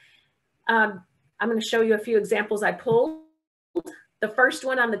lights. I'm going to show you a few examples I pulled. The first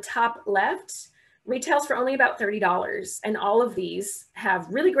one on the top left retails for only about $30. And all of these have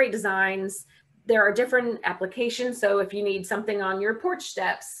really great designs. There are different applications. So if you need something on your porch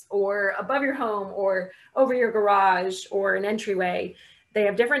steps or above your home or over your garage or an entryway, they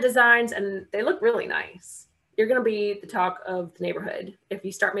have different designs and they look really nice. You're going to be the talk of the neighborhood if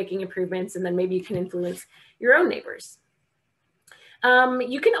you start making improvements, and then maybe you can influence your own neighbors.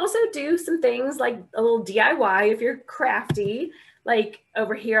 You can also do some things like a little DIY if you're crafty. Like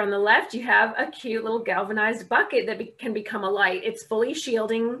over here on the left, you have a cute little galvanized bucket that can become a light. It's fully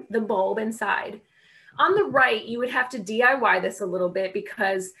shielding the bulb inside. On the right, you would have to DIY this a little bit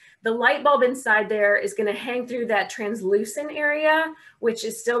because the light bulb inside there is going to hang through that translucent area, which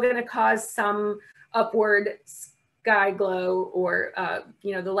is still going to cause some upward sky glow, or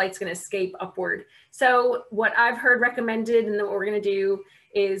the light's going to escape upward. So what I've heard recommended and what we're going to do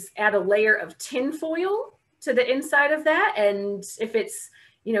is add a layer of tin foil to the inside of that. And if it's,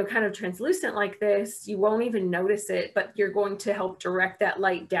 kind of translucent like this, you won't even notice it, but you're going to help direct that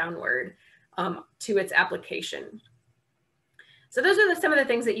light downward to its application. So those are some of the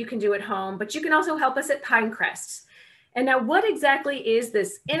things that you can do at home, but you can also help us at Pinecrest. And now what exactly is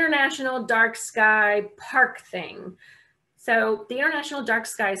this International Dark Sky Park thing? So the International Dark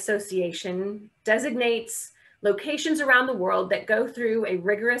Sky Association designates locations around the world that go through a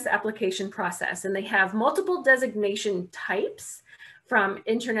rigorous application process, and they have multiple designation types, from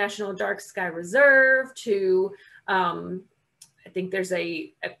International Dark Sky Reserve to I think there's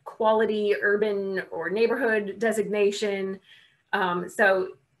a quality urban or neighborhood designation. So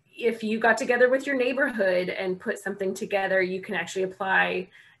if you got together with your neighborhood and put something together, you can actually apply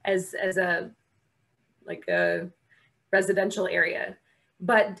as a residential area.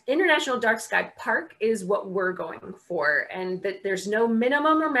 But International Dark Sky Park is what we're going for, and that there's no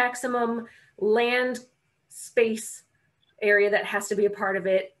minimum or maximum land space area that has to be a part of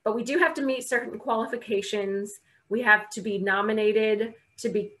it, but we do have to meet certain qualifications. We have to be nominated to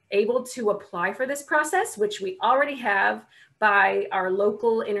be able to apply for this process, which we already have by our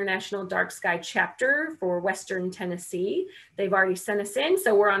local International Dark Sky chapter for Western Tennessee. They've already sent us in,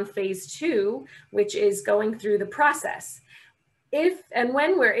 so we're on phase 2, which is going through the process. If and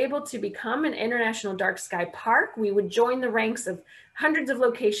when we're able to become an International Dark Sky Park, we would join the ranks of hundreds of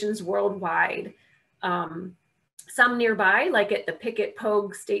locations worldwide. Some nearby, like at the Pickett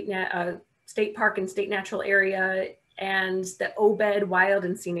Pogue State Park and State Natural Area, and the Obed Wild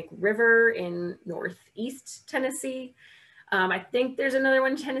and Scenic River in Northeast Tennessee. I think there's another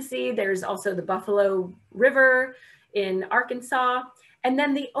one in Tennessee. There's also the Buffalo River in Arkansas. And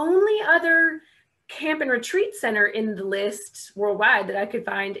then the only other camp and retreat center in the list worldwide that I could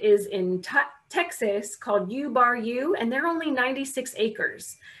find is in Texas, called U-Bar-U, and they're only 96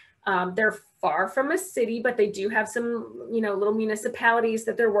 acres. They're far from a city, but they do have some, little municipalities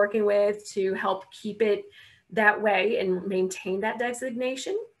that they're working with to help keep it that way and maintain that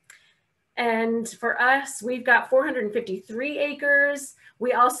designation. And for us, we've got 453 acres.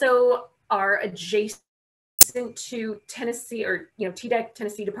 We also are adjacent to Tennessee, or TDEC,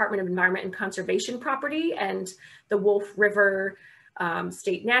 Tennessee Department of Environment and Conservation property, and the Wolf River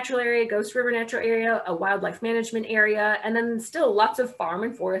State Natural Area, Ghost River Natural Area, a wildlife management area, and then still lots of farm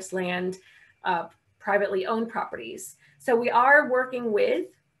and forest land, privately owned properties. So we are working with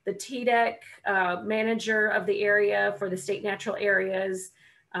the TDEC manager of the area for the State Natural Areas,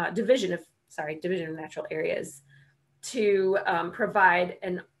 Division of Natural Areas, to provide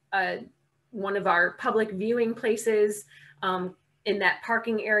one of our public viewing places in that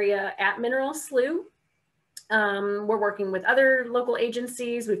parking area at Mineral Slough. We're working with other local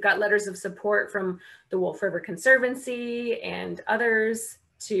agencies. We've got letters of support from the Wolf River Conservancy and others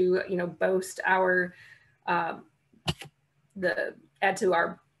to, boast our, add to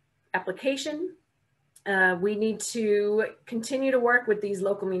our application. We need to continue to work with these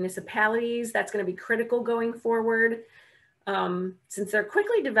local municipalities. That's going to be critical going forward, since they're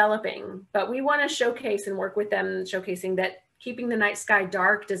quickly developing, but we want to showcase and work with them, showcasing that keeping the night sky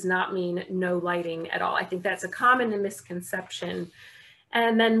dark does not mean no lighting at all. I think that's a common misconception.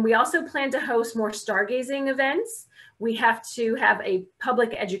 And then we also plan to host more stargazing events. We have to have a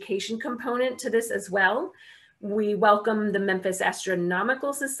public education component to this as well. We welcome the Memphis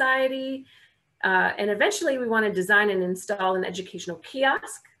Astronomical Society, and eventually we want to design and install an educational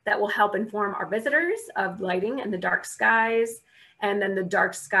kiosk that will help inform our visitors of lighting and the dark skies, and then the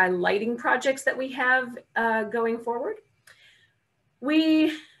dark sky lighting projects that we have going forward.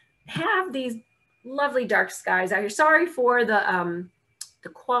 We have these lovely dark skies out here. Sorry for the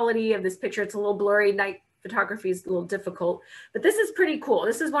quality of this picture. It's a little blurry. Night photography is a little difficult, but this is pretty cool.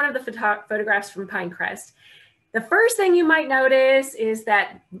 This is one of the photographs from Pinecrest. The first thing you might notice is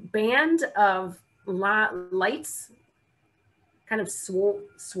that band of lights kind of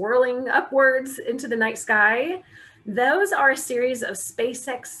swirling upwards into the night sky. Those are a series of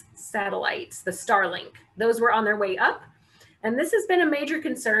SpaceX satellites, the Starlink. Those were on their way up. And this has been a major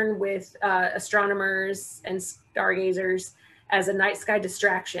concern with astronomers and stargazers as a night sky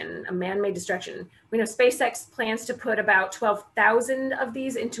distraction, a man-made distraction. We know SpaceX plans to put about 12,000 of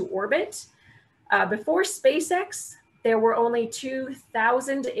these into orbit. Before SpaceX, there were only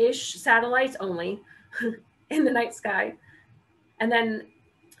 2,000-ish satellites only in the night sky. And then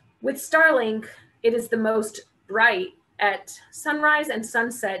with Starlink, it is the most bright at sunrise and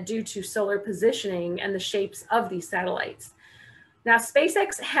sunset due to solar positioning and the shapes of these satellites. Now,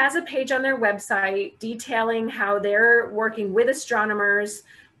 SpaceX has a page on their website detailing how they're working with astronomers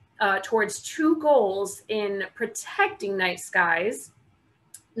towards two goals in protecting night skies.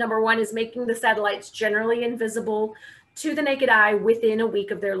 Number one is making the satellites generally invisible to the naked eye within a week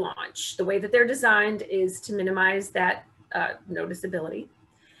of their launch. The way that they're designed is to minimize that noticeability.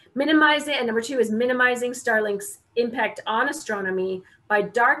 And number two is minimizing Starlink's impact on astronomy by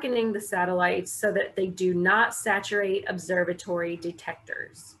darkening the satellites so that they do not saturate observatory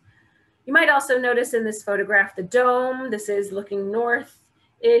detectors. You might also notice in this photograph the dome. This is looking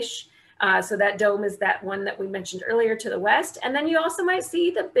north-ish. So that dome is that one that we mentioned earlier to the west. And then you also might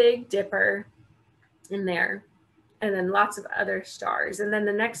see the Big Dipper in there, and then lots of other stars. And then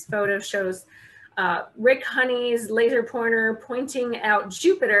the next photo shows Rick Honey's laser pointer pointing out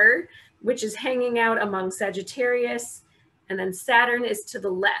Jupiter, which is hanging out among Sagittarius, and then Saturn is to the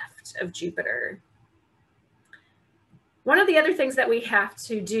left of Jupiter. One of the other things that we have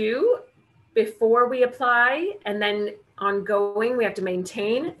to do before we apply and then ongoing we have to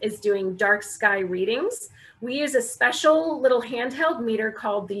maintain is doing dark sky readings. We use a special little handheld meter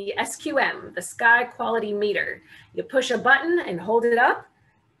called the SQM, the Sky Quality Meter. You push a button and hold it up,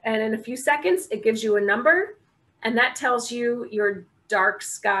 and in a few seconds, it gives you a number, and that tells you your dark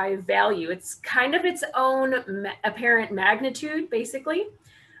sky value. It's kind of its own apparent magnitude, basically.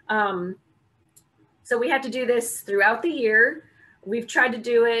 So we have to do this throughout the year. We've tried to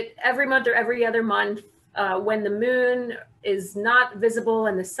do it every month or every other month when the moon is not visible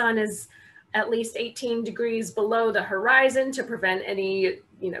and the sun is at least 18 degrees below the horizon to prevent any,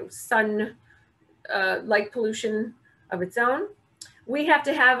 sun light pollution of its own. We have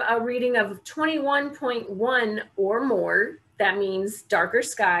to have a reading of 21.1 or more. That means darker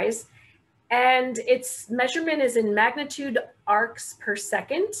skies. And its measurement is in magnitude arcs per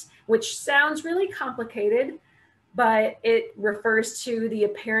second, which sounds really complicated, but it refers to the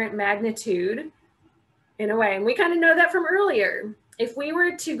apparent magnitude in a way. And we kind of know that from earlier. If we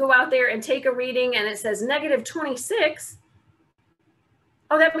were to go out there and take a reading and it says -26,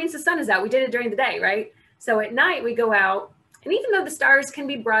 oh, that means the sun is out. We did it during the day, right? So at night we go out, and even though the stars can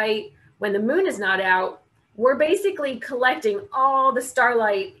be bright, when the moon is not out, we're basically collecting all the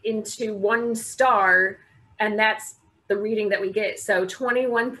starlight into one star, and that's the reading that we get. So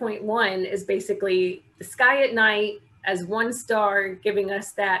 21.1 is basically the sky at night as one star, giving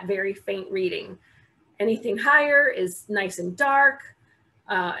us that very faint reading. Anything higher is nice and dark,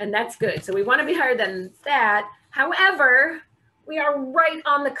 and that's good. So we want to be higher than that. However, we are right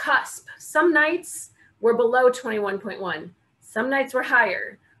on the cusp. Some nights we're below 21.1. Some nights we're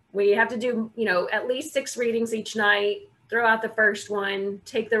higher. We have to do, at least 6 readings each night, throw out the first one,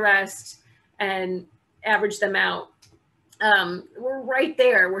 take the rest, and average them out. We're right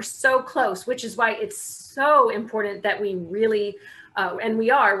there. We're so close, which is why it's so important that we really,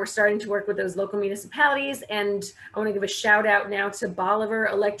 we're starting to work with those local municipalities. And I want to give a shout out now to Bolivar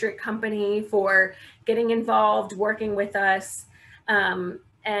Electric Company for getting involved, working with us.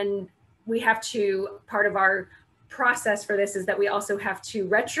 And we have to, part of our process for this is that we also have to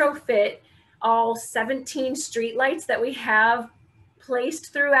retrofit all 17 streetlights that we have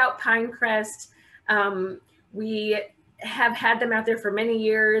placed throughout Pinecrest. We have had them out there for many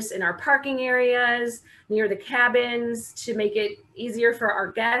years in our parking areas, near the cabins, to make it easier for our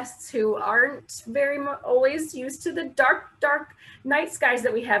guests who aren't always used to the dark night skies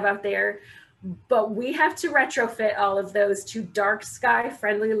that we have out there. But we have to retrofit all of those to dark sky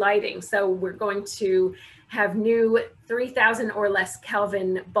friendly lighting. So we're going to have new 3,000 or less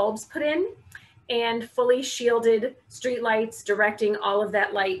Kelvin bulbs put in and fully shielded streetlights directing all of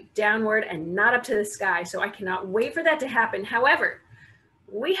that light downward and not up to the sky. So I cannot wait for that to happen. However,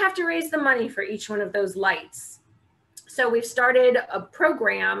 we have to raise the money for each one of those lights. So we've started a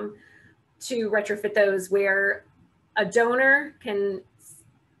program to retrofit those where a donor can,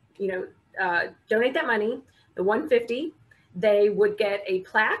 donate that money, the $150. They would get a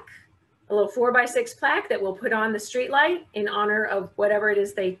plaque, a little 4x6 plaque that we'll put on the streetlight in honor of whatever it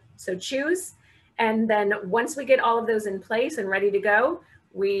is they so choose. And then once we get all of those in place and ready to go,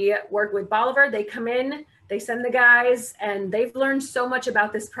 we work with Bolivar. They come in, they send the guys, and they've learned so much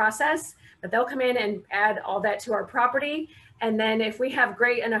about this process that they'll come in and add all that to our property. And then if we have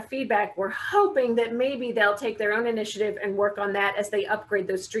great enough feedback, we're hoping that maybe they'll take their own initiative and work on that as they upgrade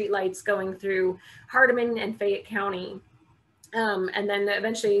those streetlights going through Hardeman and Fayette County. And then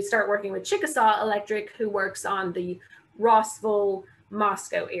eventually start working with Chickasaw Electric, who works on the Rossville,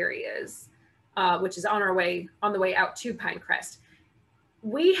 Moscow areas, which is on the way out to Pinecrest.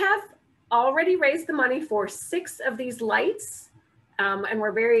 We have already raised the money for 6 of these lights. And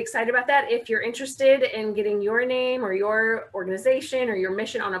we're very excited about that. If you're interested in getting your name or your organization or your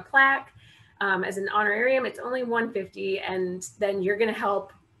mission on a plaque as an honorarium, it's only $150, and then you're going to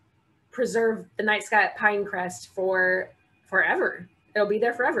help preserve the night sky at Pinecrest for forever. It'll be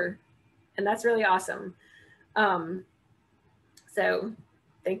there forever, and that's really awesome. So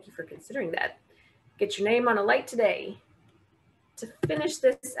thank you for considering that. Get your name on a light today. To finish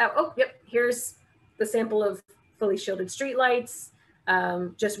this out, oh, yep, here's the sample of fully shielded streetlights.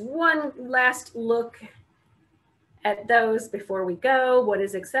 Just one last look at those before we go, what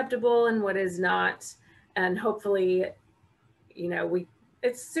is acceptable and what is not. And hopefully,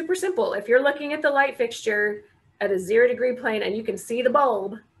 it's super simple. If you're looking at the light fixture at a 0-degree plane and you can see the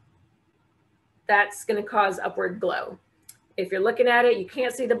bulb, that's going to cause upward glow. If you're looking at it, you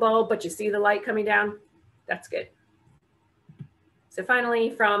can't see the bulb, but you see the light coming down, that's good. So finally,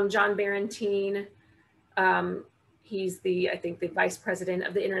 from John Barentine, he's I think the vice president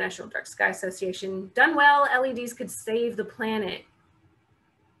of the International Dark Sky Association. Done well, LEDs could save the planet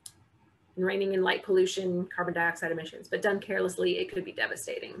in reining in light pollution, carbon dioxide emissions, but done carelessly, it could be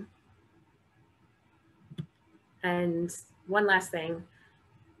devastating. And one last thing,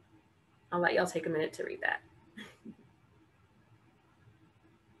 I'll let y'all take a minute to read that.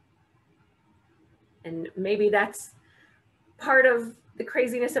 And maybe that's part of the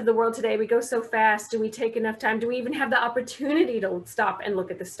craziness of the world today. We go so fast. Do we take enough time? Do we even have the opportunity to stop and look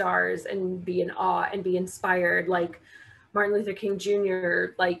at the stars and be in awe and be inspired like Martin Luther King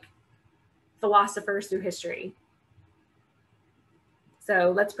Jr., like philosophers through history?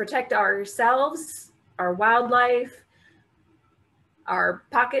 So let's protect ourselves, our wildlife, our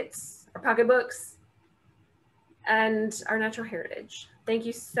pockets, our pocketbooks, and our natural heritage. Thank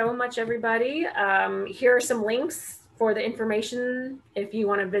you so much, everybody. Here are some links for the information if you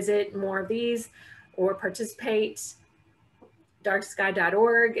want to visit more of these or participate.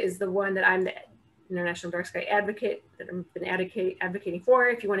 Darksky.org is the one that I'm the International Dark Sky Advocate that I've been advocating for.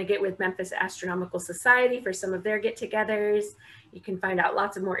 If you want to get with Memphis Astronomical Society for some of their get-togethers, you can find out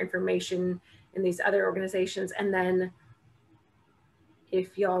lots of more information in these other organizations. And then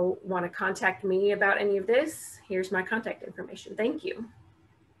if y'all want to contact me about any of this, here's my contact information. Thank you.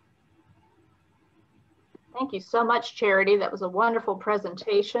 Thank you so much, Charity. That was a wonderful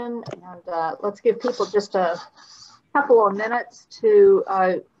presentation. And let's give people just a couple of minutes to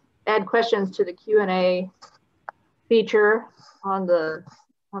add questions to the Q&A feature on the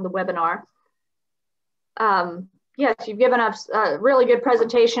webinar. Yes, you've given us a really good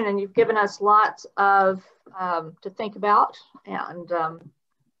presentation, and you've given us lots of to think about, and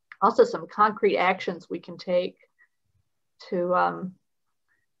also some concrete actions we can take to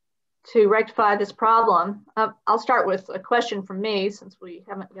rectify this problem. I'll start with a question from me, since we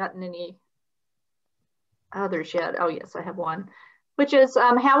haven't gotten any others yet. Oh yes, I have one, which is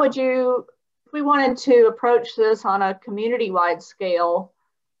how would you, if we wanted to approach this on a community-wide scale,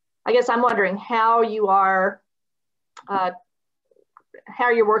 I guess I'm wondering how you are, how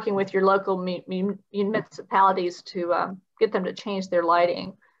you're working with your local municipalities to get them to change their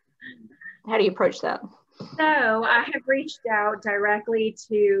lighting. How do you approach that? So I have reached out directly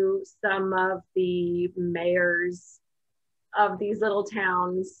to some of the mayors of these little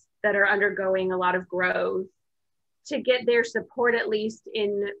towns that are undergoing a lot of growth to get their support, at least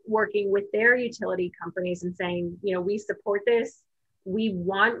in working with their utility companies and saying, we support this. We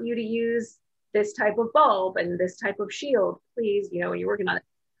want you to use this type of bulb and this type of shield, please, when you're working on it.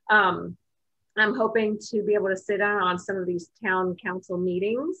 I'm hoping to be able to sit down on some of these town council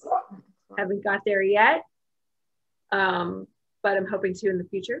meetings. Haven't got there yet, but I'm hoping to in the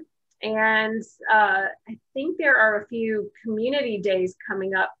future. And I think there are a few community days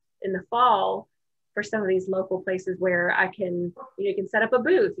coming up in the fall for some of these local places where I can, you can set up a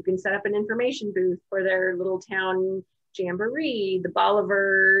booth, you can set up an information booth for their little town jamboree. The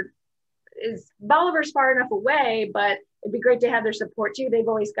Bolivar Bolivar's far enough away, but it'd be great to have their support too. They've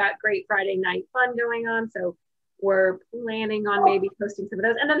always got great Friday night fun going on. So we're planning on maybe hosting some of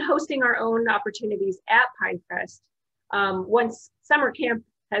those and then hosting our own opportunities at Pinecrest. Once summer camp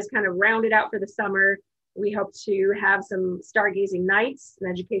has kind of rounded out for the summer, we hope to have some stargazing nights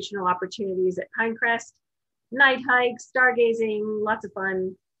and educational opportunities at Pinecrest. Night hikes, stargazing, lots of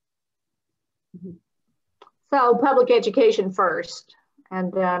fun. So public education first,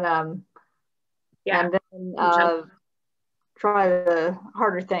 and then try the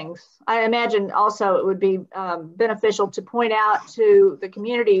harder things. I imagine also it would be beneficial to point out to the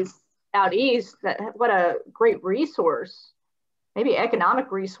communities out east that what a great resource, maybe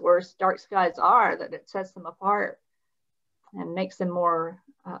economic resource, dark skies are, that it sets them apart and makes them more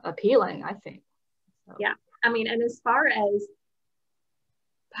appealing, I think. So. Yeah, I mean, and as far as,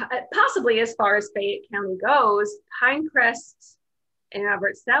 possibly as far as Fayette County goes, Pinecrest and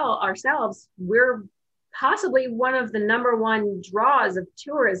ourselves, we're possibly one of the #1 draws of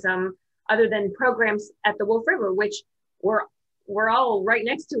tourism, other than programs at the Wolf River, which we're all right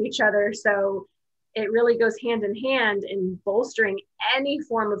next to each other. So it really goes hand in hand in bolstering any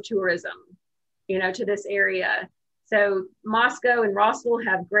form of tourism, to this area. So Moscow and Rossville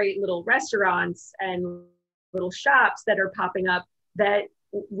have great little restaurants and little shops that are popping up that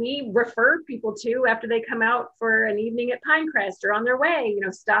we refer people to after they come out for an evening at Pinecrest or on their way,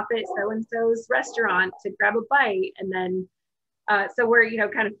 stop at so-and-so's restaurant to grab a bite. And then, so we're,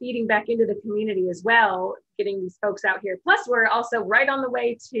 kind of feeding back into the community as well, getting these folks out here. Plus we're also right on the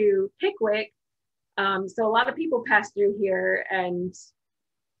way to Pickwick. So a lot of people pass through here and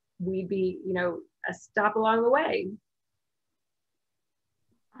we'd be, a stop along the way.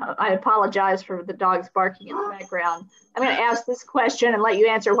 I apologize for the dogs barking in the background. I'm going to ask this question and let you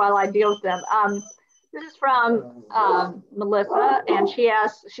answer while I deal with them. This is from Melissa, and she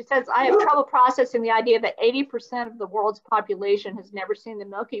says, I have trouble processing the idea that 80% of the world's population has never seen the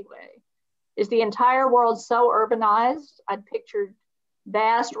Milky Way. Is the entire world so urbanized? I'd pictured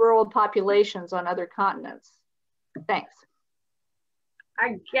vast rural populations on other continents. Thanks.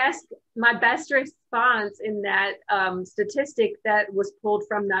 I guess my best response in that statistic that was pulled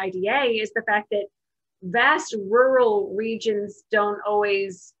from the IDA is the fact that vast rural regions don't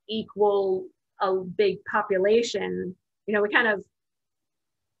always equal a big population. We kind of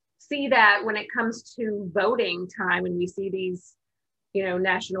see that when it comes to voting time, and we see these,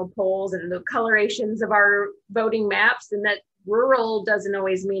 national polls and the colorations of our voting maps, and that rural doesn't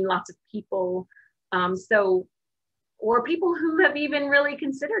always mean lots of people. Or people who have even really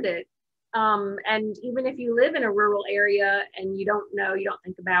considered it. And even if you live in a rural area and you don't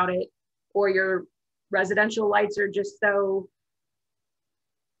think about it, or your residential lights are just so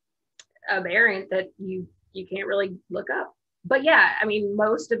aberrant that you can't really look up. But yeah, I mean,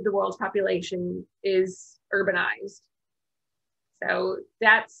 most of the world's population is urbanized. So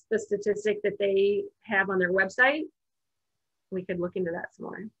that's the statistic that they have on their website. We could look into that some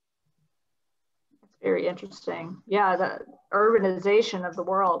more. Very interesting. Yeah, the urbanization of the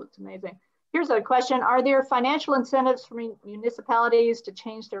world, it's amazing. Here's a question. Are there financial incentives for municipalities to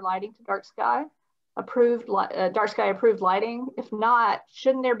change their lighting to dark sky approved lighting? If not,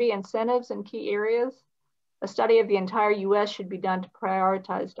 shouldn't there be incentives in key areas? A study of the entire US should be done to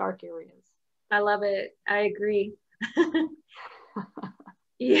prioritize dark areas. I love it. I agree.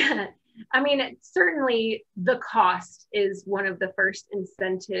 Yeah. I mean, certainly the cost is one of the first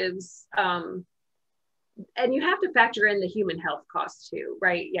incentives. And you have to factor in the human health costs too,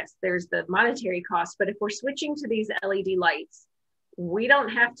 right? Yes, there's the monetary cost, but if we're switching to these LED lights, we don't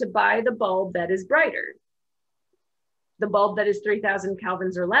have to buy the bulb that is brighter. The bulb that is 3,000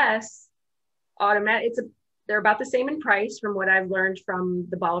 Kelvins or less, they're about the same in price from what I've learned from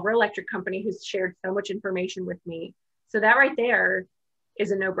the Bolivar Electric Company, who's shared so much information with me. So that right there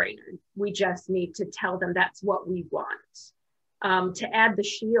is a no-brainer. We just need to tell them that's what we want. To add the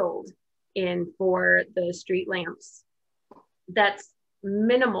shield in for the street lamps, that's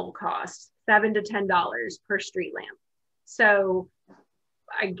minimal cost, $7 to $10 per street lamp. So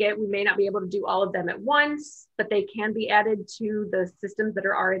we may not be able to do all of them at once, but they can be added to the systems that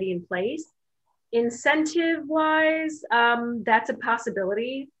are already in place. Incentive wise, that's a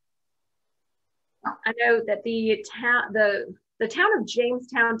possibility. I know that the town of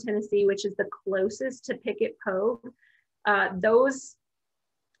Jamestown, Tennessee, which is the closest to Pickett Pogue, those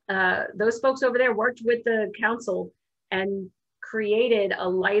folks over there worked with the council and created a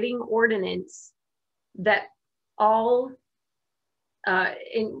lighting ordinance that all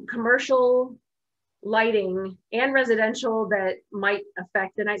in commercial lighting and residential that might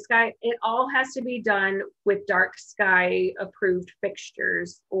affect the night sky, it all has to be done with dark sky approved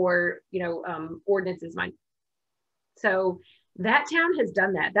fixtures or, ordinances. So that town has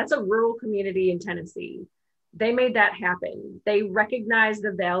done that. That's a rural community in Tennessee. They made that happen. They recognize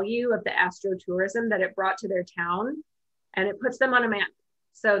the value of the astrotourism that it brought to their town, and it puts them on a map.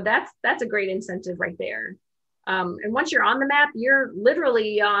 So that's a great incentive right there. And once you're on the map, you're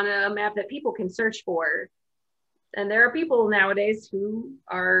literally on a map that people can search for. And there are people nowadays who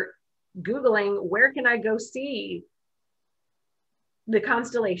are Googling, where can I go see the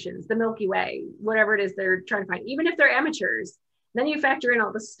constellations, the Milky Way, whatever it is they're trying to find, even if they're amateurs. Then you factor in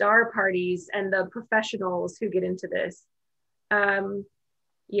all the star parties and the professionals who get into this.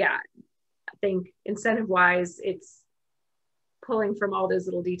 Yeah, I think incentive-wise, it's pulling from all those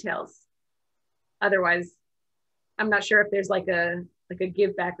little details. Otherwise, I'm not sure if there's like a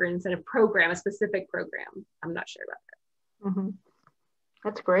give back or incentive program, a specific program. I'm not sure about that. Mm-hmm.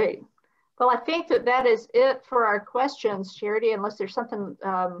 That's great. Well, I think that is it for our questions, Charity, unless there's something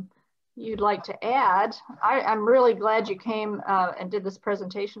you'd like to add. I'm really glad you came and did this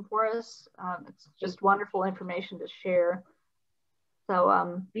presentation for us. It's just wonderful information to share.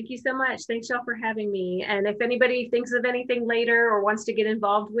 So thank you so much. Thanks y'all for having me. And if anybody thinks of anything later or wants to get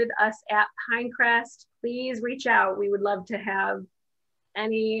involved with us at Pinecrest, please reach out. We would love to have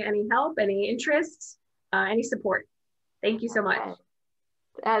any help, any interest, any support. Thank you so much.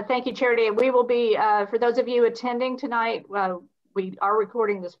 Thank you, Charity. And we will be, for those of you attending tonight, we are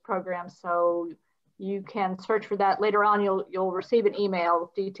recording this program, so you can search for that later on. You'll receive an email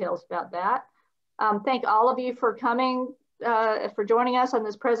with details about that. Thank all of you for coming, for joining us on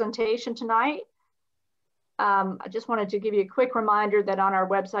this presentation tonight. I just wanted to give you a quick reminder that on our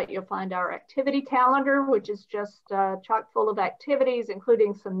website, you'll find our activity calendar, which is just chock full of activities,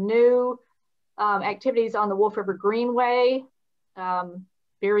 including some new activities on the Wolf River Greenway,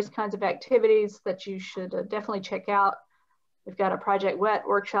 various kinds of activities that you should definitely check out. We've got a Project Wet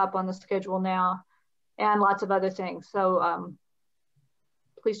workshop on the schedule now and lots of other things. So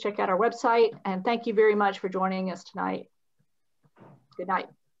please check out our website, and thank you very much for joining us tonight. Good night.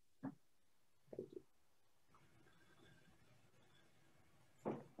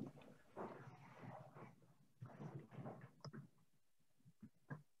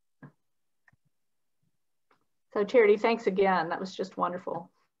 So Charity, thanks again. That was just wonderful.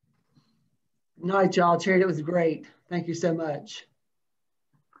 Good night, y'all. Charity, it was great. Thank you so much.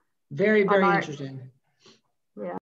 Very, very interesting.